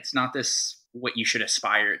warfare. Yeah, it's not this what you should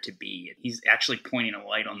aspire it to be. He's actually pointing a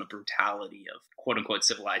light on the brutality of quote unquote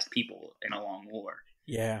civilized people in a long war.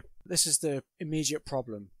 Yeah, this is the immediate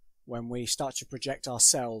problem when we start to project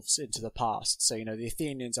ourselves into the past. So, you know, the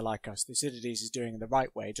Athenians are like us. Thucydides is doing it the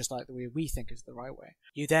right way, just like the way we think is the right way.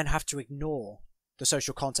 You then have to ignore the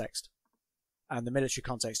social context and the military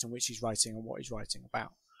context in which he's writing and what he's writing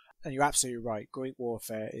about. And you're absolutely right. Greek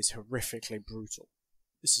warfare is horrifically brutal.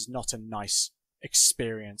 This is not a nice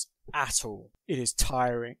experience at all. It is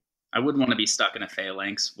tiring. I wouldn't want to be stuck in a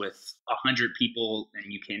phalanx with 100 people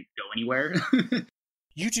and you can't go anywhere.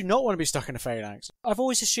 You do not want to be stuck in a phalanx. I've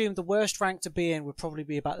always assumed the worst rank to be in would probably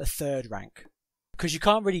be about the third rank. Because you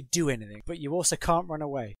can't really do anything, but you also can't run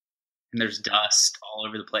away. And there's dust all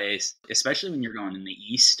over the place, especially when you're going in the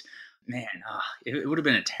east. Man, it would have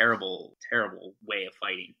been a terrible, terrible way of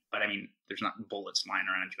fighting. But I mean, there's not bullets flying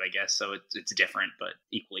around you, I guess, so it's different, but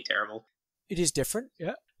equally terrible. It is different,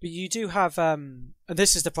 yeah. But you do have, and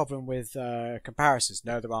this is the problem with comparisons.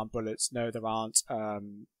 No, there aren't bullets. No, there aren't,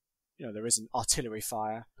 you know, there isn't artillery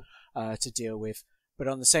fire to deal with. But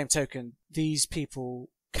on the same token, these people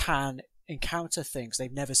can encounter things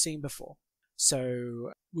they've never seen before.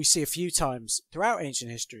 So we see a few times throughout ancient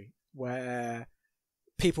history where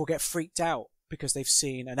people get freaked out because they've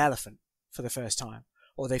seen an elephant for the first time,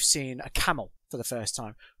 or they've seen a camel for the first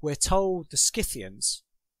time. We're told the Scythians,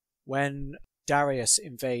 when Darius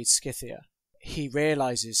invades Scythia, he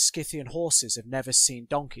realizes Scythian horses have never seen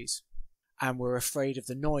donkeys and were afraid of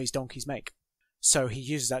the noise donkeys make. So he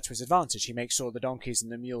uses that to his advantage. He makes sure the donkeys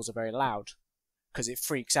and the mules are very loud because it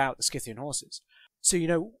freaks out the Scythian horses. So, you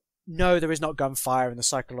know, no, there is not gunfire and the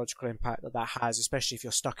psychological impact that has, especially if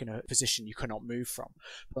you're stuck in a position you cannot move from.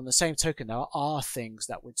 But on the same token, there are things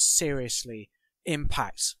that would seriously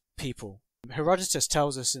impact people. Herodotus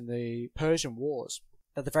tells us in the Persian Wars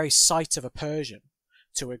that the very sight of a Persian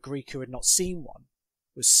to a Greek who had not seen one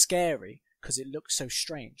was scary because it looked so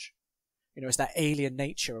strange. You know, it's that alien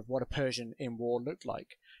nature of what a Persian in war looked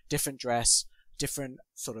like. Different dress, different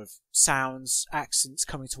sort of sounds, accents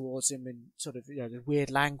coming towards him, and sort of, you know, the weird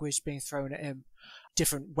language being thrown at him,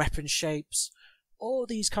 different weapon shapes, all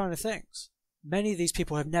these kind of things. Many of these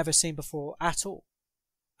people have never seen before at all.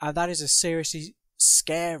 And that is a seriously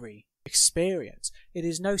scary experience. It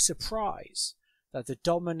is no surprise that the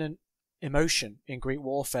dominant emotion in Greek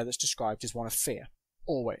warfare that's described is one of fear.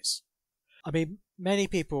 Always. I mean, many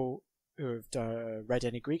people who have read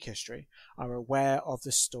any Greek history are aware of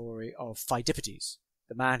the story of Phidippides,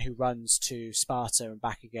 the man who runs to Sparta and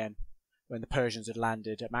back again when the Persians had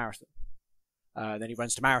landed at Marathon. Then he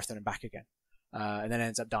runs to Marathon and back again, and then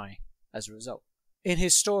ends up dying as a result. In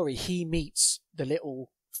his story, he meets the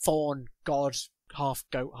little fawn god, half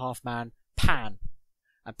goat, half man, Pan.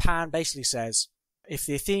 And Pan basically says, if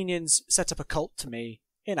the Athenians set up a cult to me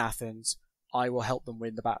in Athens, I will help them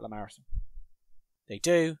win the Battle of Marathon. They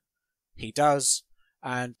do. He does.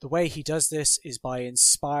 And the way he does this is by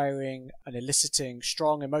inspiring and eliciting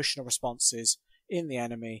strong emotional responses in the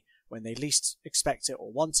enemy when they least expect it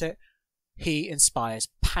or want it, he inspires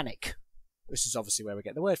panic. This is obviously where we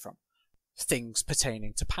get the word from. Things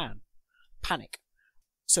pertaining to Pan. Panic.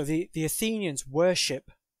 So the Athenians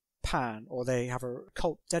worship Pan, or they have a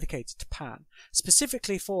cult dedicated to Pan,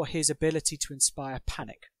 specifically for his ability to inspire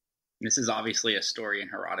panic. This is obviously a story in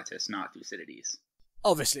Herodotus, not Thucydides.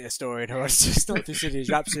 Obviously a story in Herodotus, not Thucydides,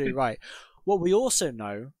 you're absolutely right. What we also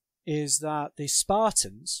know is that the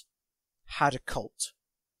Spartans had a cult,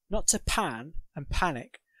 not to Pan and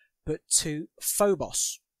panic, but to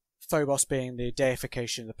Phobos. Phobos being the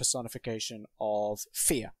deification, the personification of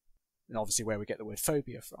fear, and obviously where we get the word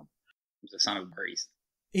phobia from. He's the son of Ares.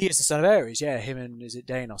 He is the son of Ares, yeah. Him and, is it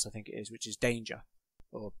Danos, I think it is, which is danger,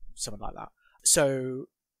 or something like that. So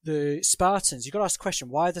the Spartans, you've got to ask the question,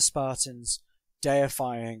 why are the Spartans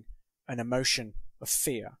deifying an emotion of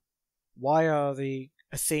fear? Why are the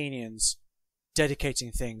Athenians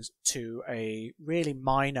dedicating things to a really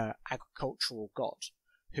minor agricultural god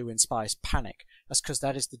who inspires panic? That's because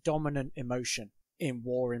that is the dominant emotion in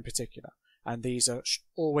war in particular. And these are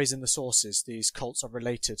always in the sources. These cults are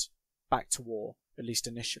related back to war, at least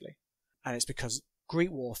initially. And it's because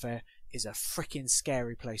Greek warfare is a freaking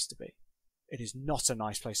scary place to be. It is not a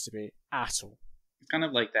nice place to be at all. It's kind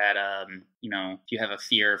of like that, if you have a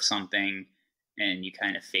fear of something and you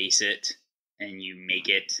kind of face it and you make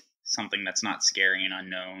it something that's not scary and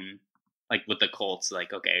unknown. Like with the cults,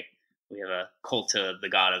 like, okay, we have a cult to the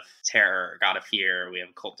god of terror, god of fear. We have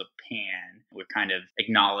a cult of Pan. We're kind of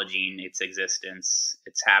acknowledging its existence.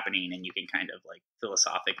 It's happening, and you can kind of like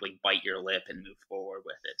philosophically bite your lip and move forward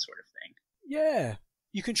with it, sort of thing. Yeah.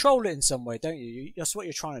 You control it in some way, don't you? That's what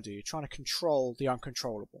you're trying to do. You're trying to control the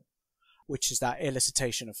uncontrollable, which is that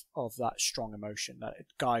elicitation of that strong emotion, that it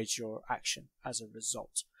guides your action as a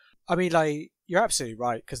result. I mean, like, you're absolutely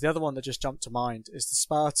right, because the other one that just jumped to mind is the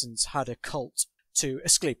Spartans had a cult to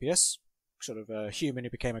Asclepius, sort of a human who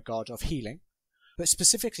became a god of healing, but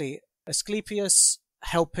specifically Asclepius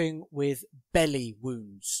helping with belly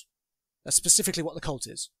wounds. That's specifically what the cult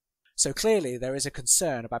is. So clearly there is a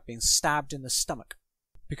concern about being stabbed in the stomach,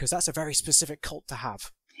 because that's a very specific cult to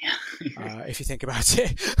have. Yeah. If you think about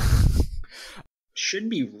it. Should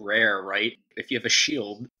be rare, right? If you have a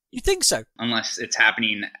shield. You'd think so. Unless it's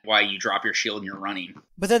happening while you drop your shield and you're running.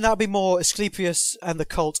 But then that would be more Asclepius and the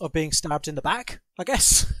cult of being stabbed in the back, I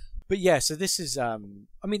guess. But yeah, so this is,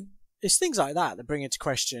 it's things like that bring into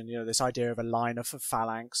question, this idea of a line of a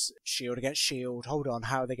phalanx, shield against shield. Hold on,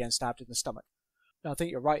 how are they getting stabbed in the stomach? No, I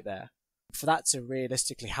think you're right there. For that to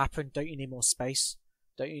realistically happen, don't you need more space?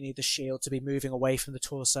 Don't you need the shield to be moving away from the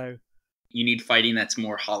torso? You need fighting that's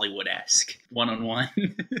more Hollywood-esque. One-on-one.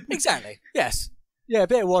 Exactly, yes. Yeah, a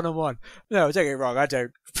bit of one-on-one. No, don't get me wrong, I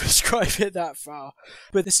don't prescribe it that far.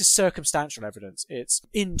 But this is circumstantial evidence. It's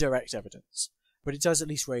indirect evidence. But it does at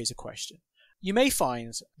least raise a question. You may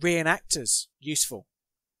find reenactors useful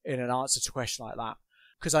in an answer to a question like that.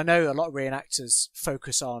 Because I know a lot of reenactors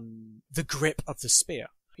focus on the grip of the spear.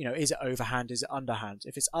 Is it overhand, is it underhand?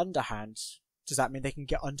 If it's underhand, does that mean they can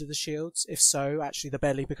get under the shields? If so, actually the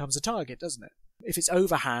belly becomes a target, doesn't it? If it's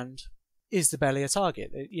overhand, is the belly a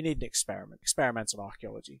target? You need an experimental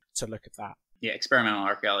archaeology to look at that. Yeah, experimental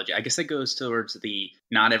archaeology. I guess it goes towards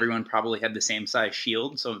not everyone probably had the same size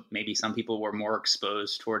shield, so maybe some people were more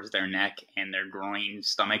exposed towards their neck and their groin,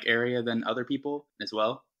 stomach area than other people as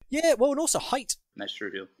well. Yeah, well, and also height. That's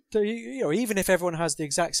true too. So, even if everyone has the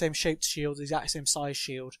exact same shaped shield, the exact same size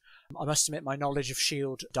shield, I must admit my knowledge of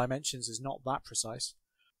shield dimensions is not that precise.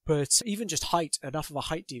 But even just height, enough of a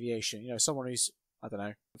height deviation, someone who's,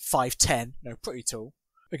 5'10", pretty tall,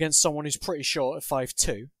 against someone who's pretty short at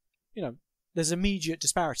 5'2", there's immediate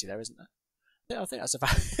disparity there, isn't there? I think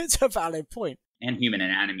it's a valid point. And human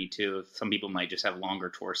anatomy too. Some people might just have longer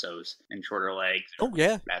torsos and shorter legs. Oh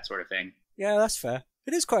yeah. That sort of thing. Yeah, that's fair.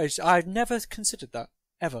 It is quite. I've never considered that,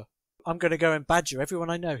 ever. I'm going to go and badger everyone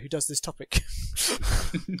I know who does this topic.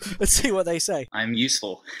 Let's see what they say. I'm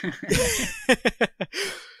useful.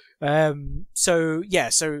 So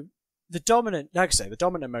the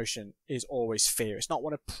dominant emotion is always fear. It's not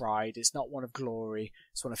one of pride. It's not one of glory.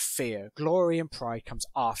 It's one of fear. Glory and pride comes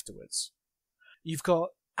afterwards. You've got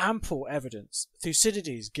ample evidence.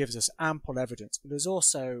 Thucydides gives us ample evidence, but there's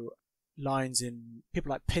also lines in people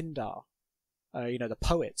like Pindar, the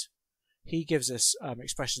poet. He gives us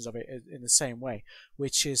expressions of it in the same way,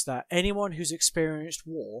 which is that anyone who's experienced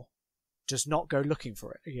war does not go looking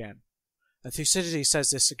for it again. And Thucydides says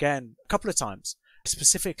this again a couple of times,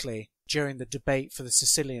 specifically during the debate for the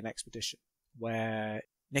Sicilian expedition, where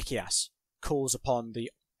Nicias calls upon the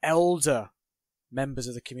elder members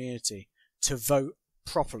of the community to vote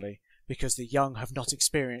properly because the young have not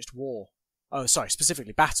experienced war.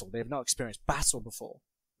 specifically battle. They have not experienced battle before,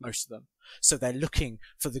 most of them. So they're looking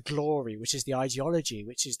for the glory, which is the ideology,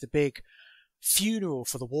 which is the big funeral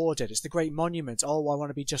for the war dead. It's the great monument. Oh, I want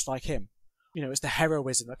to be just like him. It's the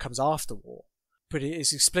heroism that comes after war. But it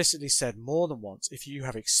is explicitly said more than once, if you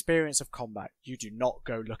have experience of combat, you do not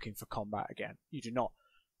go looking for combat again. You do not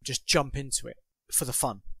just jump into it for the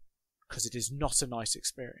fun, because it is not a nice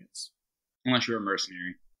experience. Unless you're a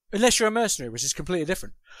mercenary. Unless you're a mercenary, which is completely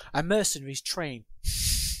different. And mercenaries train.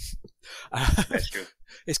 That's true.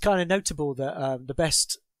 It's kind of notable that the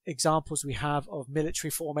best examples we have of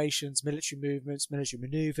military formations, military movements, military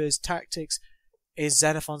maneuvers, tactics, is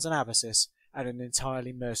Xenophon's Anabasis and an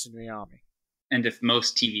entirely mercenary army. And if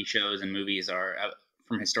most TV shows and movies are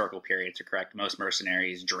from historical periods are correct, most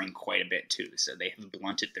mercenaries drink quite a bit too, so they have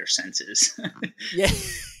blunted their senses. Yeah.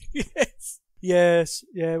 Yes.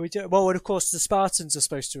 Yeah, we do. Well, and of course, the Spartans are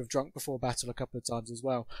supposed to have drunk before battle a couple of times as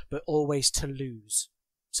well, but always to lose.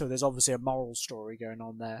 So there's obviously a moral story going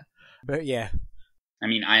on there. But yeah. I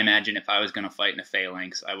mean, I imagine if I was going to fight in a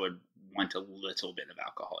phalanx, I would want a little bit of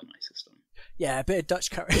alcohol in my system. Yeah, a bit of Dutch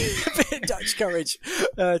courage,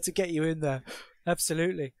 to get you in there.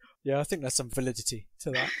 Absolutely. Yeah, I think there's some validity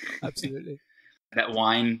to that. Absolutely. That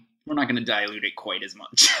wine, we're not going to dilute it quite as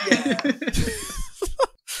much.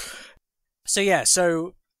 Yeah.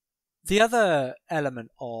 So the other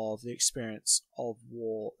element of the experience of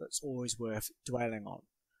war that's always worth dwelling on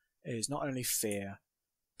is not only fear,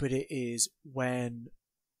 but it is when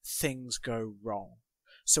things go wrong.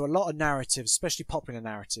 So a lot of narratives, especially popular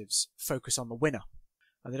narratives, focus on the winner,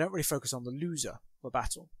 and they don't really focus on the loser of a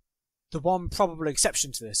battle. The one probable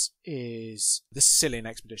exception to this is the Sicilian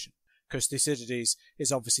expedition, because Thucydides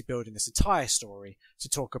is obviously building this entire story to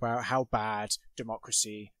talk about how bad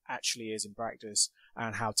democracy actually is in practice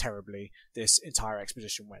and how terribly this entire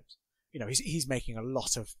expedition went. He's making a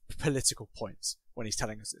lot of political points when he's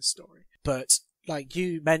telling us this story. But like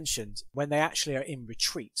you mentioned, when they actually are in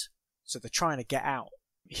retreat, so they're trying to get out,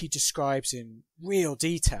 he describes in real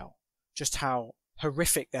detail just how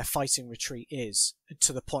horrific their fighting retreat is,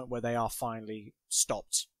 to the point where they are finally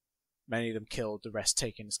stopped. Many of them killed, the rest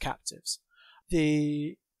taken as captives.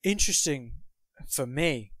 The interesting, for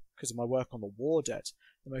me, because of my work on the war dead,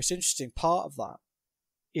 the most interesting part of that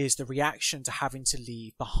is the reaction to having to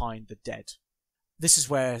leave behind the dead. This is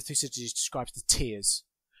where Thucydides describes the tears,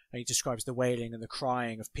 and he describes the wailing and the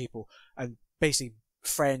crying of people, and basically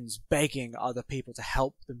friends begging other people to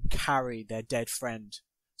help them carry their dead friend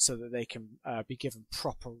so that they can be given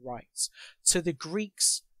proper rites. To the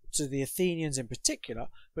Greeks, to the Athenians in particular,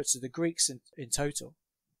 but to the Greeks in total,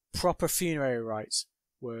 proper funerary rites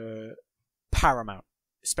were paramount,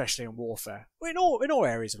 especially in warfare. In all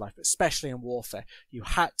areas of life, but especially in warfare. You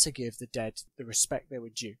had to give the dead the respect they were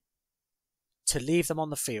due. To leave them on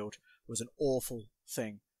the field was an awful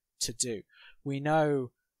thing to do. We know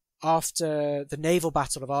after the naval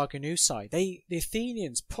battle of Arginusae, the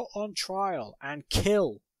Athenians put on trial and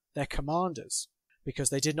kill their commanders because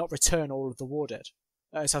they did not return all of the war dead.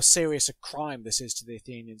 That is how serious a crime this is to the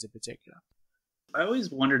Athenians in particular. I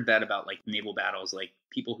always wondered that about naval battles,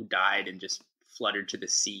 people who died and just fluttered to the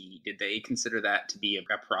sea. Did they consider that to be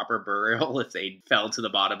a proper burial if they fell to the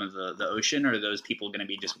bottom of the ocean, or are those people going to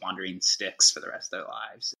be just wandering sticks for the rest of their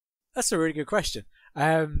lives? That's a really good question.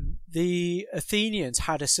 The Athenians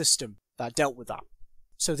had a system that dealt with that.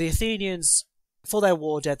 So the Athenians, for their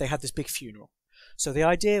war dead, they had this big funeral. So the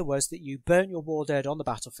idea was that you burnt your war dead on the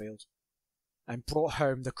battlefield and brought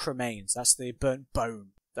home the cremains. That's the burnt bone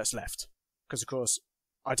that's left. Because, of course,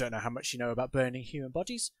 I don't know how much you know about burning human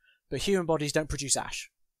bodies, but human bodies don't produce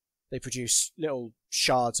ash. They produce little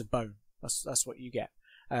shards of bone. That's what you get.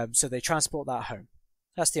 So they transport that home.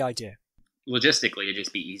 That's the idea. Logistically, it'd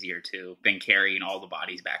just be easier than carrying all the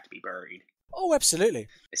bodies back to be buried. Oh, absolutely.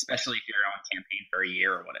 Especially if you're on campaign for a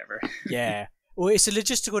year or whatever. Yeah. Well, it's a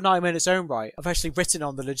logistical nightmare in its own right. I've actually written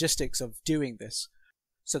on the logistics of doing this.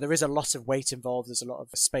 So there is a lot of weight involved, there's a lot of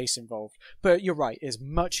space involved. But you're right, it's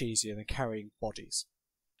much easier than carrying bodies.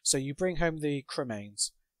 So you bring home the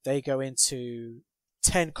cremains. They go into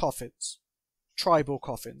 10 coffins, tribal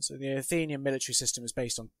coffins. And the Athenian military system is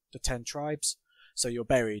based on the 10 tribes. So you're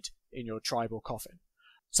buried in your tribal coffin.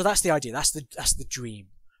 So that's the idea, that's the dream.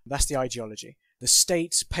 That's the ideology. The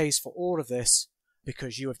state pays for all of this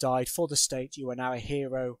because you have died for the state. You are now a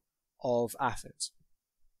hero of Athens.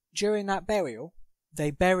 During that burial,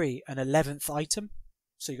 they bury an 11th item.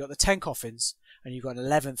 So you've got the 10 coffins and you've got an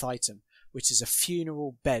 11th item, which is a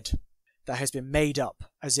funeral bed that has been made up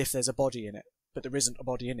as if there's a body in it, but there isn't a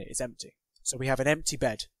body in it. It's empty. So we have an empty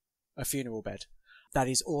bed, a funeral bed. that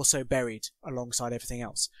is also buried alongside everything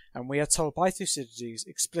else. And we are told by Thucydides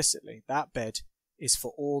explicitly that bed is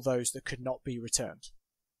for all those that could not be returned.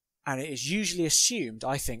 And it is usually assumed,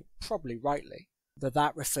 I think, probably rightly, that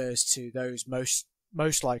that refers to those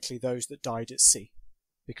most likely those that died at sea,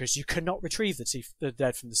 because you cannot retrieve the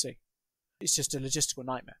dead from the sea. It's just a logistical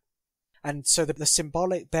nightmare. And so the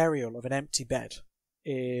symbolic burial of an empty bed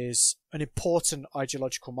is an important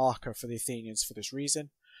ideological marker for the Athenians for this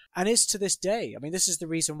reason. And is to this day. I mean, this is the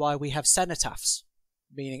reason why we have cenotaphs,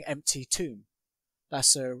 meaning empty tomb.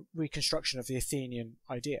 That's a reconstruction of the Athenian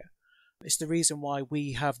idea. It's the reason why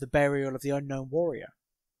we have the burial of the unknown warrior.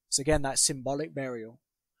 So again, that symbolic burial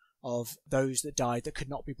of those that died that could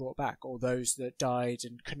not be brought back, or those that died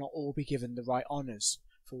and could not all be given the right honours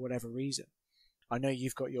for whatever reason. I know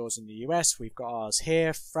you've got yours in the US, we've got ours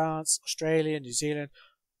here, France, Australia, New Zealand.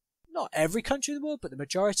 Not every country in the world, but the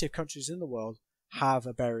majority of countries in the world have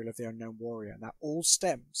a burial of the unknown warrior. And that all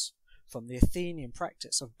stems from the Athenian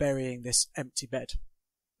practice of burying this empty bed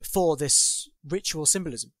for this ritual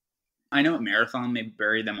symbolism. I know at Marathon they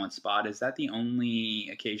buried them on spot. Is that the only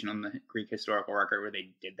occasion on the Greek historical record where they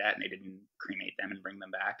did that and they didn't cremate them and bring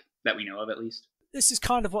them back, that we know of at least? This is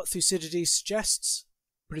kind of what Thucydides suggests,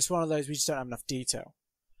 but it's one of those we just don't have enough detail.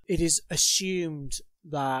 It is assumed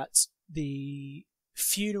that the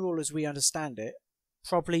funeral as we understand it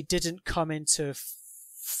probably didn't come into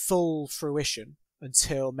full fruition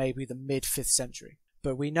until maybe the mid-5th century.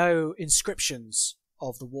 But we know inscriptions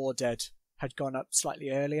of the war dead had gone up slightly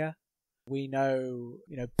earlier. We know,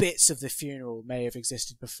 bits of the funeral may have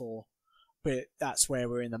existed before, but that's where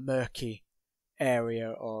we're in the murky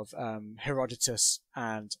area of Herodotus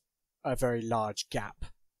and a very large gap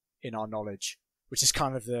in our knowledge, which is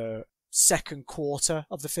kind of the second quarter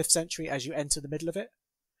of the 5th century as you enter the middle of it.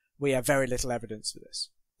 We have very little evidence for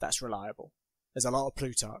this. That's reliable. There's a lot of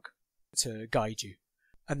Plutarch to guide you.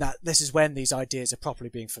 And that this is when these ideas are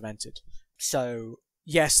properly being fermented. So,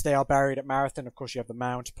 yes, they are buried at Marathon. Of course, you have the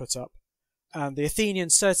mound put up. And the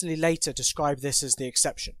Athenians certainly later described this as the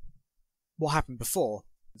exception. What happened before?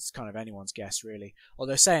 It's kind of anyone's guess, really.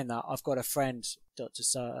 Although saying that, I've got a friend, Dr.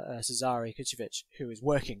 Cesare Kucevic, who is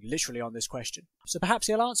working literally on this question. So perhaps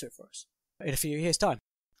he'll answer it for us in a few years' time.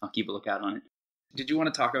 I'll keep a lookout on it. Did you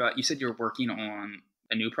want to talk about, you said you're working on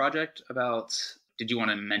a new project about, did you want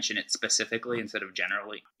to mention it specifically instead of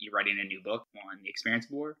generally? You're writing a new book on the experience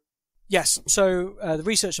of war? Yes. So the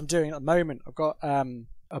research I'm doing at the moment, I've got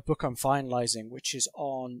a book I'm finalizing, which is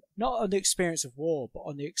on, not on the experience of war, but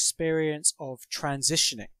on the experience of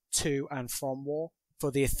transitioning to and from war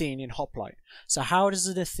for the Athenian hoplite. So how does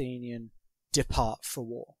an Athenian depart for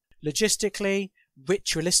war? Logistically,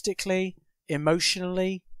 ritualistically,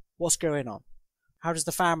 emotionally, what's going on? How does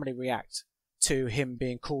the family react to him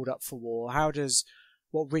being called up for war?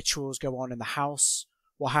 What rituals go on in the house?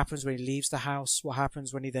 What happens when he leaves the house? What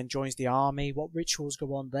happens when he then joins the army? What rituals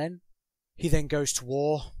go on then? He then goes to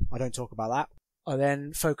war. I don't talk about that. I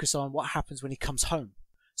then focus on what happens when he comes home.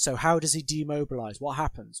 So how does he demobilize? What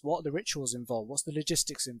happens? What are the rituals involved? What's the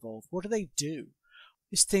logistics involved? What do they do?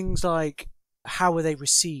 It's things like, how are they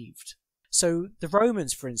received? So the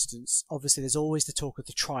Romans, for instance, obviously there's always the talk of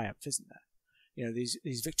the triumph, isn't there?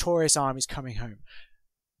 These victorious armies coming home.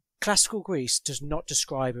 Classical Greece does not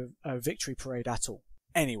describe a victory parade at all,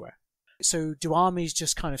 anywhere. So do armies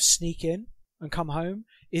just kind of sneak in and come home?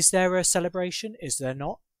 Is there a celebration? Is there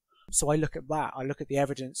not? So I look at that. I look at the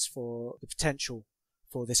evidence for the potential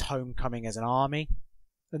for this homecoming as an army.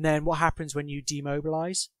 And then what happens when you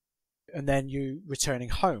demobilize? And then you returning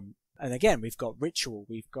home. And again, we've got ritual.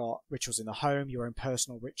 We've got rituals in the home, your own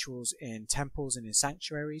personal rituals in temples and in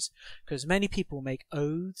sanctuaries. Because many people make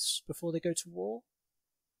oaths before they go to war.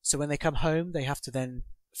 So when they come home, they have to then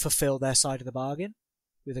fulfill their side of the bargain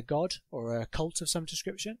with a god or a cult of some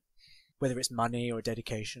description, whether it's money or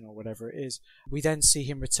dedication or whatever it is. We then see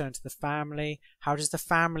him return to the family. How does the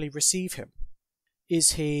family receive him?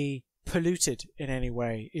 Is he polluted in any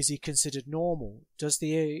way? Is he considered normal? Does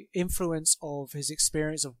the influence of his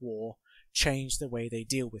experience of war change the way they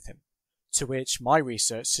deal with him? To which my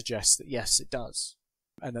research suggests that yes, it does.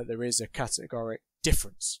 And that there is a categoric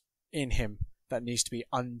difference in him that needs to be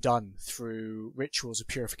undone through rituals of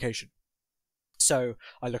purification. So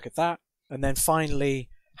I look at that. And then finally,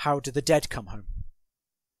 how do the dead come home?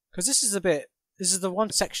 Because this is the one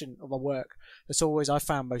section of my work that's always I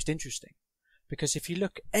found most interesting. Because if you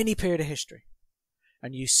look any period of history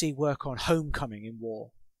and you see work on homecoming in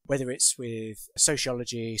war, whether it's with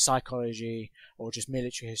sociology, psychology, or just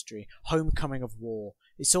military history, homecoming of war,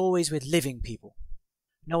 it's always with living people.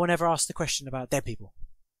 No one ever asks the question about dead people.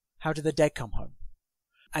 How do the dead come home?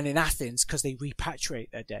 And in Athens, because they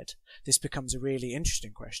repatriate their dead, this becomes a really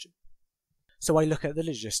interesting question. So I look at the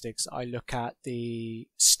logistics, I look at the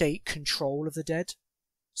state control of the dead.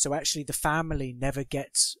 So actually the family never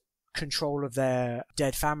gets control of their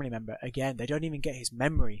dead family member again. They don't even get his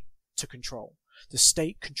memory to control. The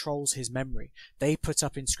state controls his memory. They put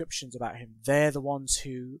up inscriptions about him. They're the ones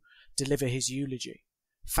who deliver his eulogy.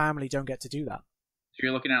 Family don't get to do that. So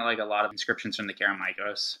you're looking at like a lot of inscriptions from the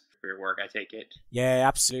Kerameikos for your work, I take it? Yeah,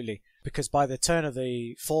 absolutely. Because by the turn of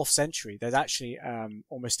the 4th century, there's actually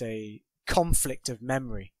almost a conflict of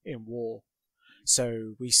memory in war.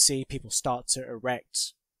 So we see people start to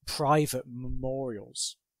erect private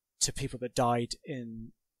memorials to people that died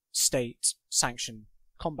in state-sanctioned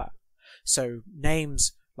combat. So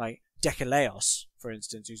names like Dikeleos, for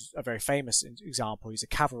instance, who's a very famous example, he's a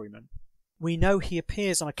cavalryman. We know he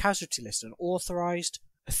appears on a casualty list, an authorized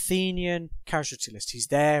Athenian casualty list. He's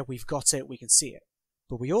there, we've got it, we can see it.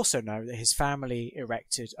 But we also know that his family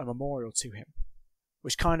erected a memorial to him,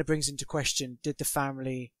 which kind of brings into question, did the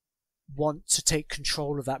family want to take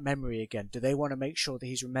control of that memory again? Do they want to make sure that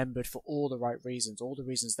he's remembered for all the right reasons, all the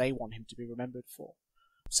reasons they want him to be remembered for?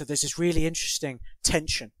 So there's this really interesting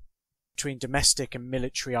tension between domestic and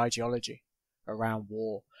military ideology around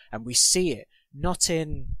war. And we see it not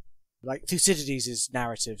in like Thucydides'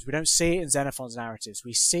 narratives. We don't see it in Xenophon's narratives.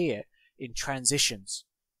 We see it in transitions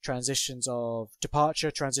of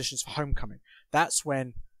departure, transitions for homecoming. That's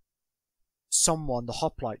when someone, the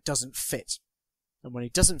hoplite, doesn't fit. And when he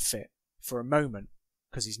doesn't fit for a moment,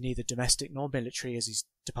 because he's neither domestic nor military as he's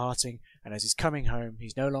departing, and as he's coming home,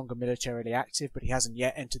 he's no longer militarily active, but he hasn't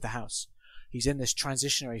yet entered the house. He's in this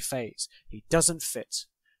transitionary phase. He doesn't fit.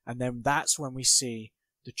 And then that's when we see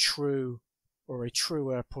the true or a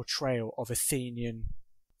truer portrayal of Athenian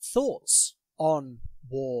thoughts on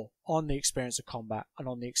war, on the experience of combat, and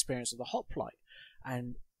on the experience of the hoplite.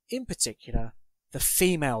 And in particular, the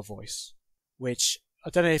female voice, which I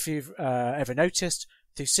don't know if you've ever noticed,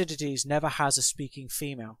 Thucydides never has a speaking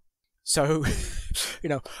female. So,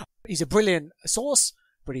 he's a brilliant source,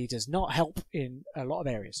 but he does not help in a lot of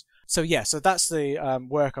areas. So yeah, so that's the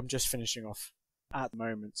work I'm just finishing off at the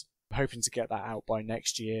moment. I'm hoping to get that out by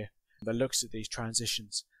next year that looks at these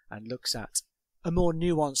transitions and looks at a more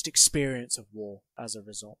nuanced experience of war as a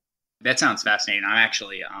result. That sounds fascinating. I'm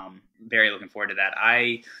actually very looking forward to that.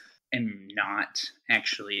 I am not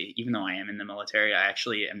actually, even though I am in the military, I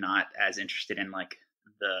actually am not as interested in like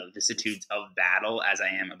the vicissitudes of battle as I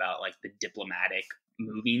am about like the diplomatic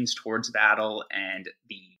movings towards battle and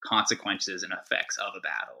the consequences and effects of a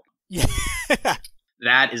battle. Yeah.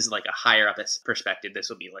 That is like a higher up perspective. This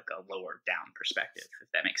will be like a lower down perspective, if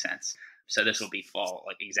that makes sense. So this will be fall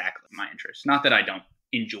like exactly my interest. Not that I don't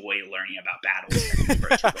enjoy learning about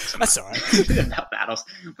battles. That's all right. About battles,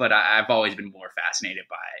 but I've always been more fascinated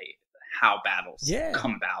by how battles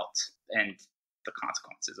come about and the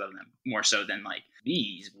consequences of them, more so than like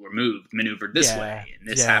these were maneuvered this way, and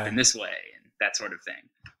this happened this way, and that sort of thing.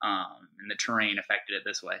 And the terrain affected it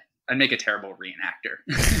this way. I'd make a terrible reenactor.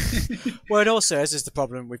 Well, and also, as is the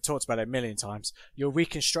problem, we've talked about it a million times, you're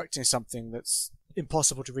reconstructing something that's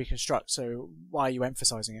impossible to reconstruct, so why are you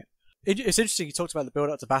emphasizing it? It's interesting you talked about the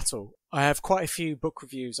build-up to battle. I have quite a few book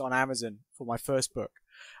reviews on Amazon for my first book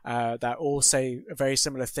that all say a very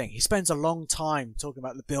similar thing. He spends a long time talking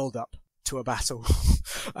about the build-up to a battle.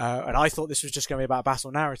 And I thought this was just going to be about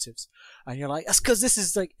battle narratives. And you're like, that's because this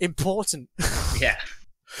is like important. Yeah.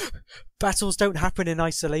 Battles don't happen in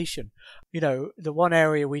isolation. The one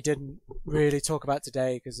area we didn't really talk about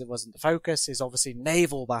today because it wasn't the focus is obviously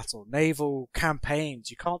naval battle, naval campaigns.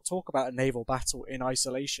 You can't talk about a naval battle in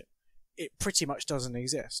isolation. It pretty much doesn't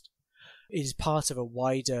exist. It is part of a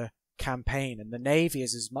wider campaign, and the Navy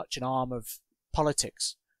is as much an arm of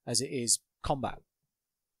politics as it is combat.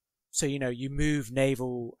 So, you move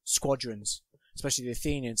naval squadrons, especially the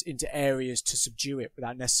Athenians, into areas to subdue it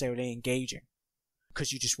without necessarily engaging.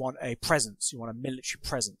 Because you just want a presence, you want a military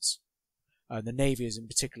presence. The Navy is in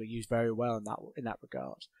particular used very well in that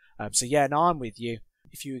regard. So yeah, no, I'm with you.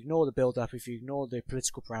 If you ignore the build-up, if you ignore the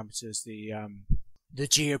political parameters, the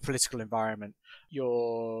geopolitical environment,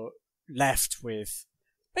 you're left with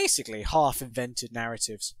basically half-invented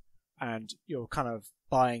narratives, and you're kind of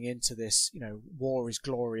buying into this, war is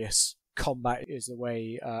glorious, combat is the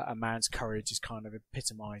way a man's courage is kind of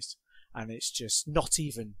epitomized, and it's just not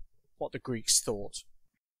even what the Greeks thought.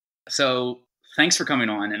 So thanks for coming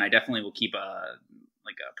on, and I definitely will keep a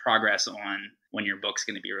progress on when your book's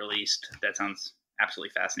going to be released. That sounds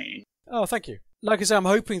absolutely fascinating. Oh, thank you. Like I said, I'm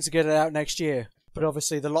hoping to get it out next year, but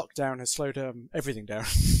obviously the lockdown has slowed everything down.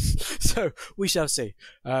 So we shall see.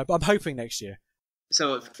 But I'm hoping next year.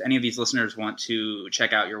 So if any of these listeners want to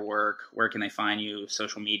check out your work, where can they find you?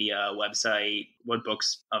 Social media, website? What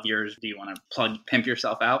books of yours do you want to pimp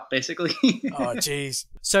yourself out, basically? Oh, jeez.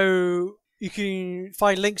 So you can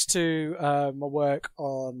find links to my work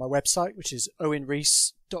on my website, which is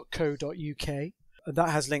owenrees.co.uk. And that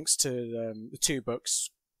has links to the two books,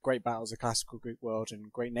 Great Battles of the Classical Greek World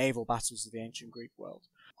and Great Naval Battles of the Ancient Greek World.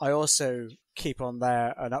 I also keep on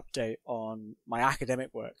there an update on my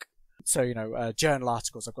academic work. So, journal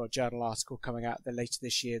articles. I've got a journal article coming out later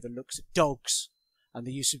this year that looks at dogs and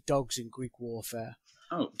the use of dogs in Greek warfare.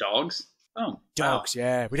 Oh, dogs? Oh, dogs, wow.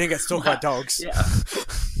 Yeah. We didn't get to talk about dogs. Yeah.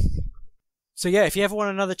 So, yeah, if you ever want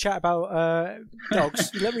another chat about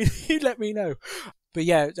dogs, you let me know. But,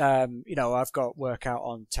 yeah, I've got work out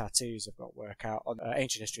on tattoos. I've got work out on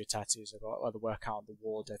ancient history of tattoos. I've got other work out on the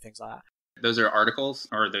Wardo, things like that. Those are articles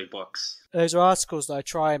or are they books? Those are articles that I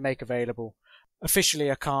try and make available. Officially,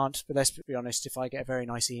 I can't, but let's be honest, if I get a very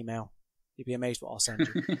nice email, you'd be amazed what I'll send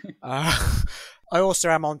you. I also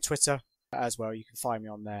am on Twitter as well. You can find me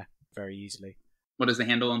on there very easily. What is the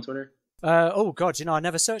handle on Twitter? Oh, God, I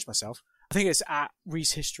never searched myself. I think it's at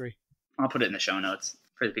Rees History. I'll put it in the show notes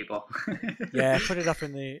for the people. Yeah, put it up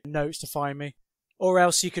in the notes to find me. Or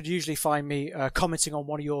else you could usually find me commenting on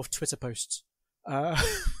one of your Twitter posts.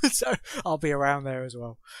 So I'll be around there as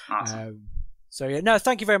well. Awesome. So yeah, no,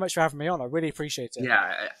 thank you very much for having me on. I really appreciate it.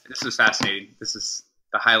 Yeah, this was fascinating. This is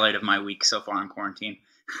the highlight of my week so far in quarantine.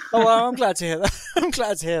 Oh, well, I'm glad to hear that. I'm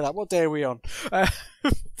glad to hear that. What day are we on?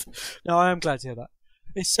 No, I am glad to hear that.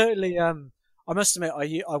 It's certainly. I must admit,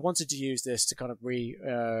 I wanted to use this to kind of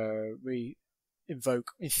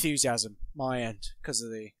invoke enthusiasm my end because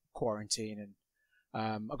of the quarantine, and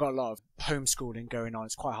I've got a lot of homeschooling going on.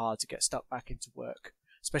 It's quite hard to get stuck back into work,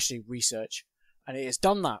 especially research, and it has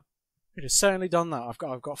done that. It has certainly done that.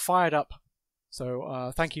 I've got fired up.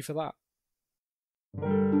 So thank you for that.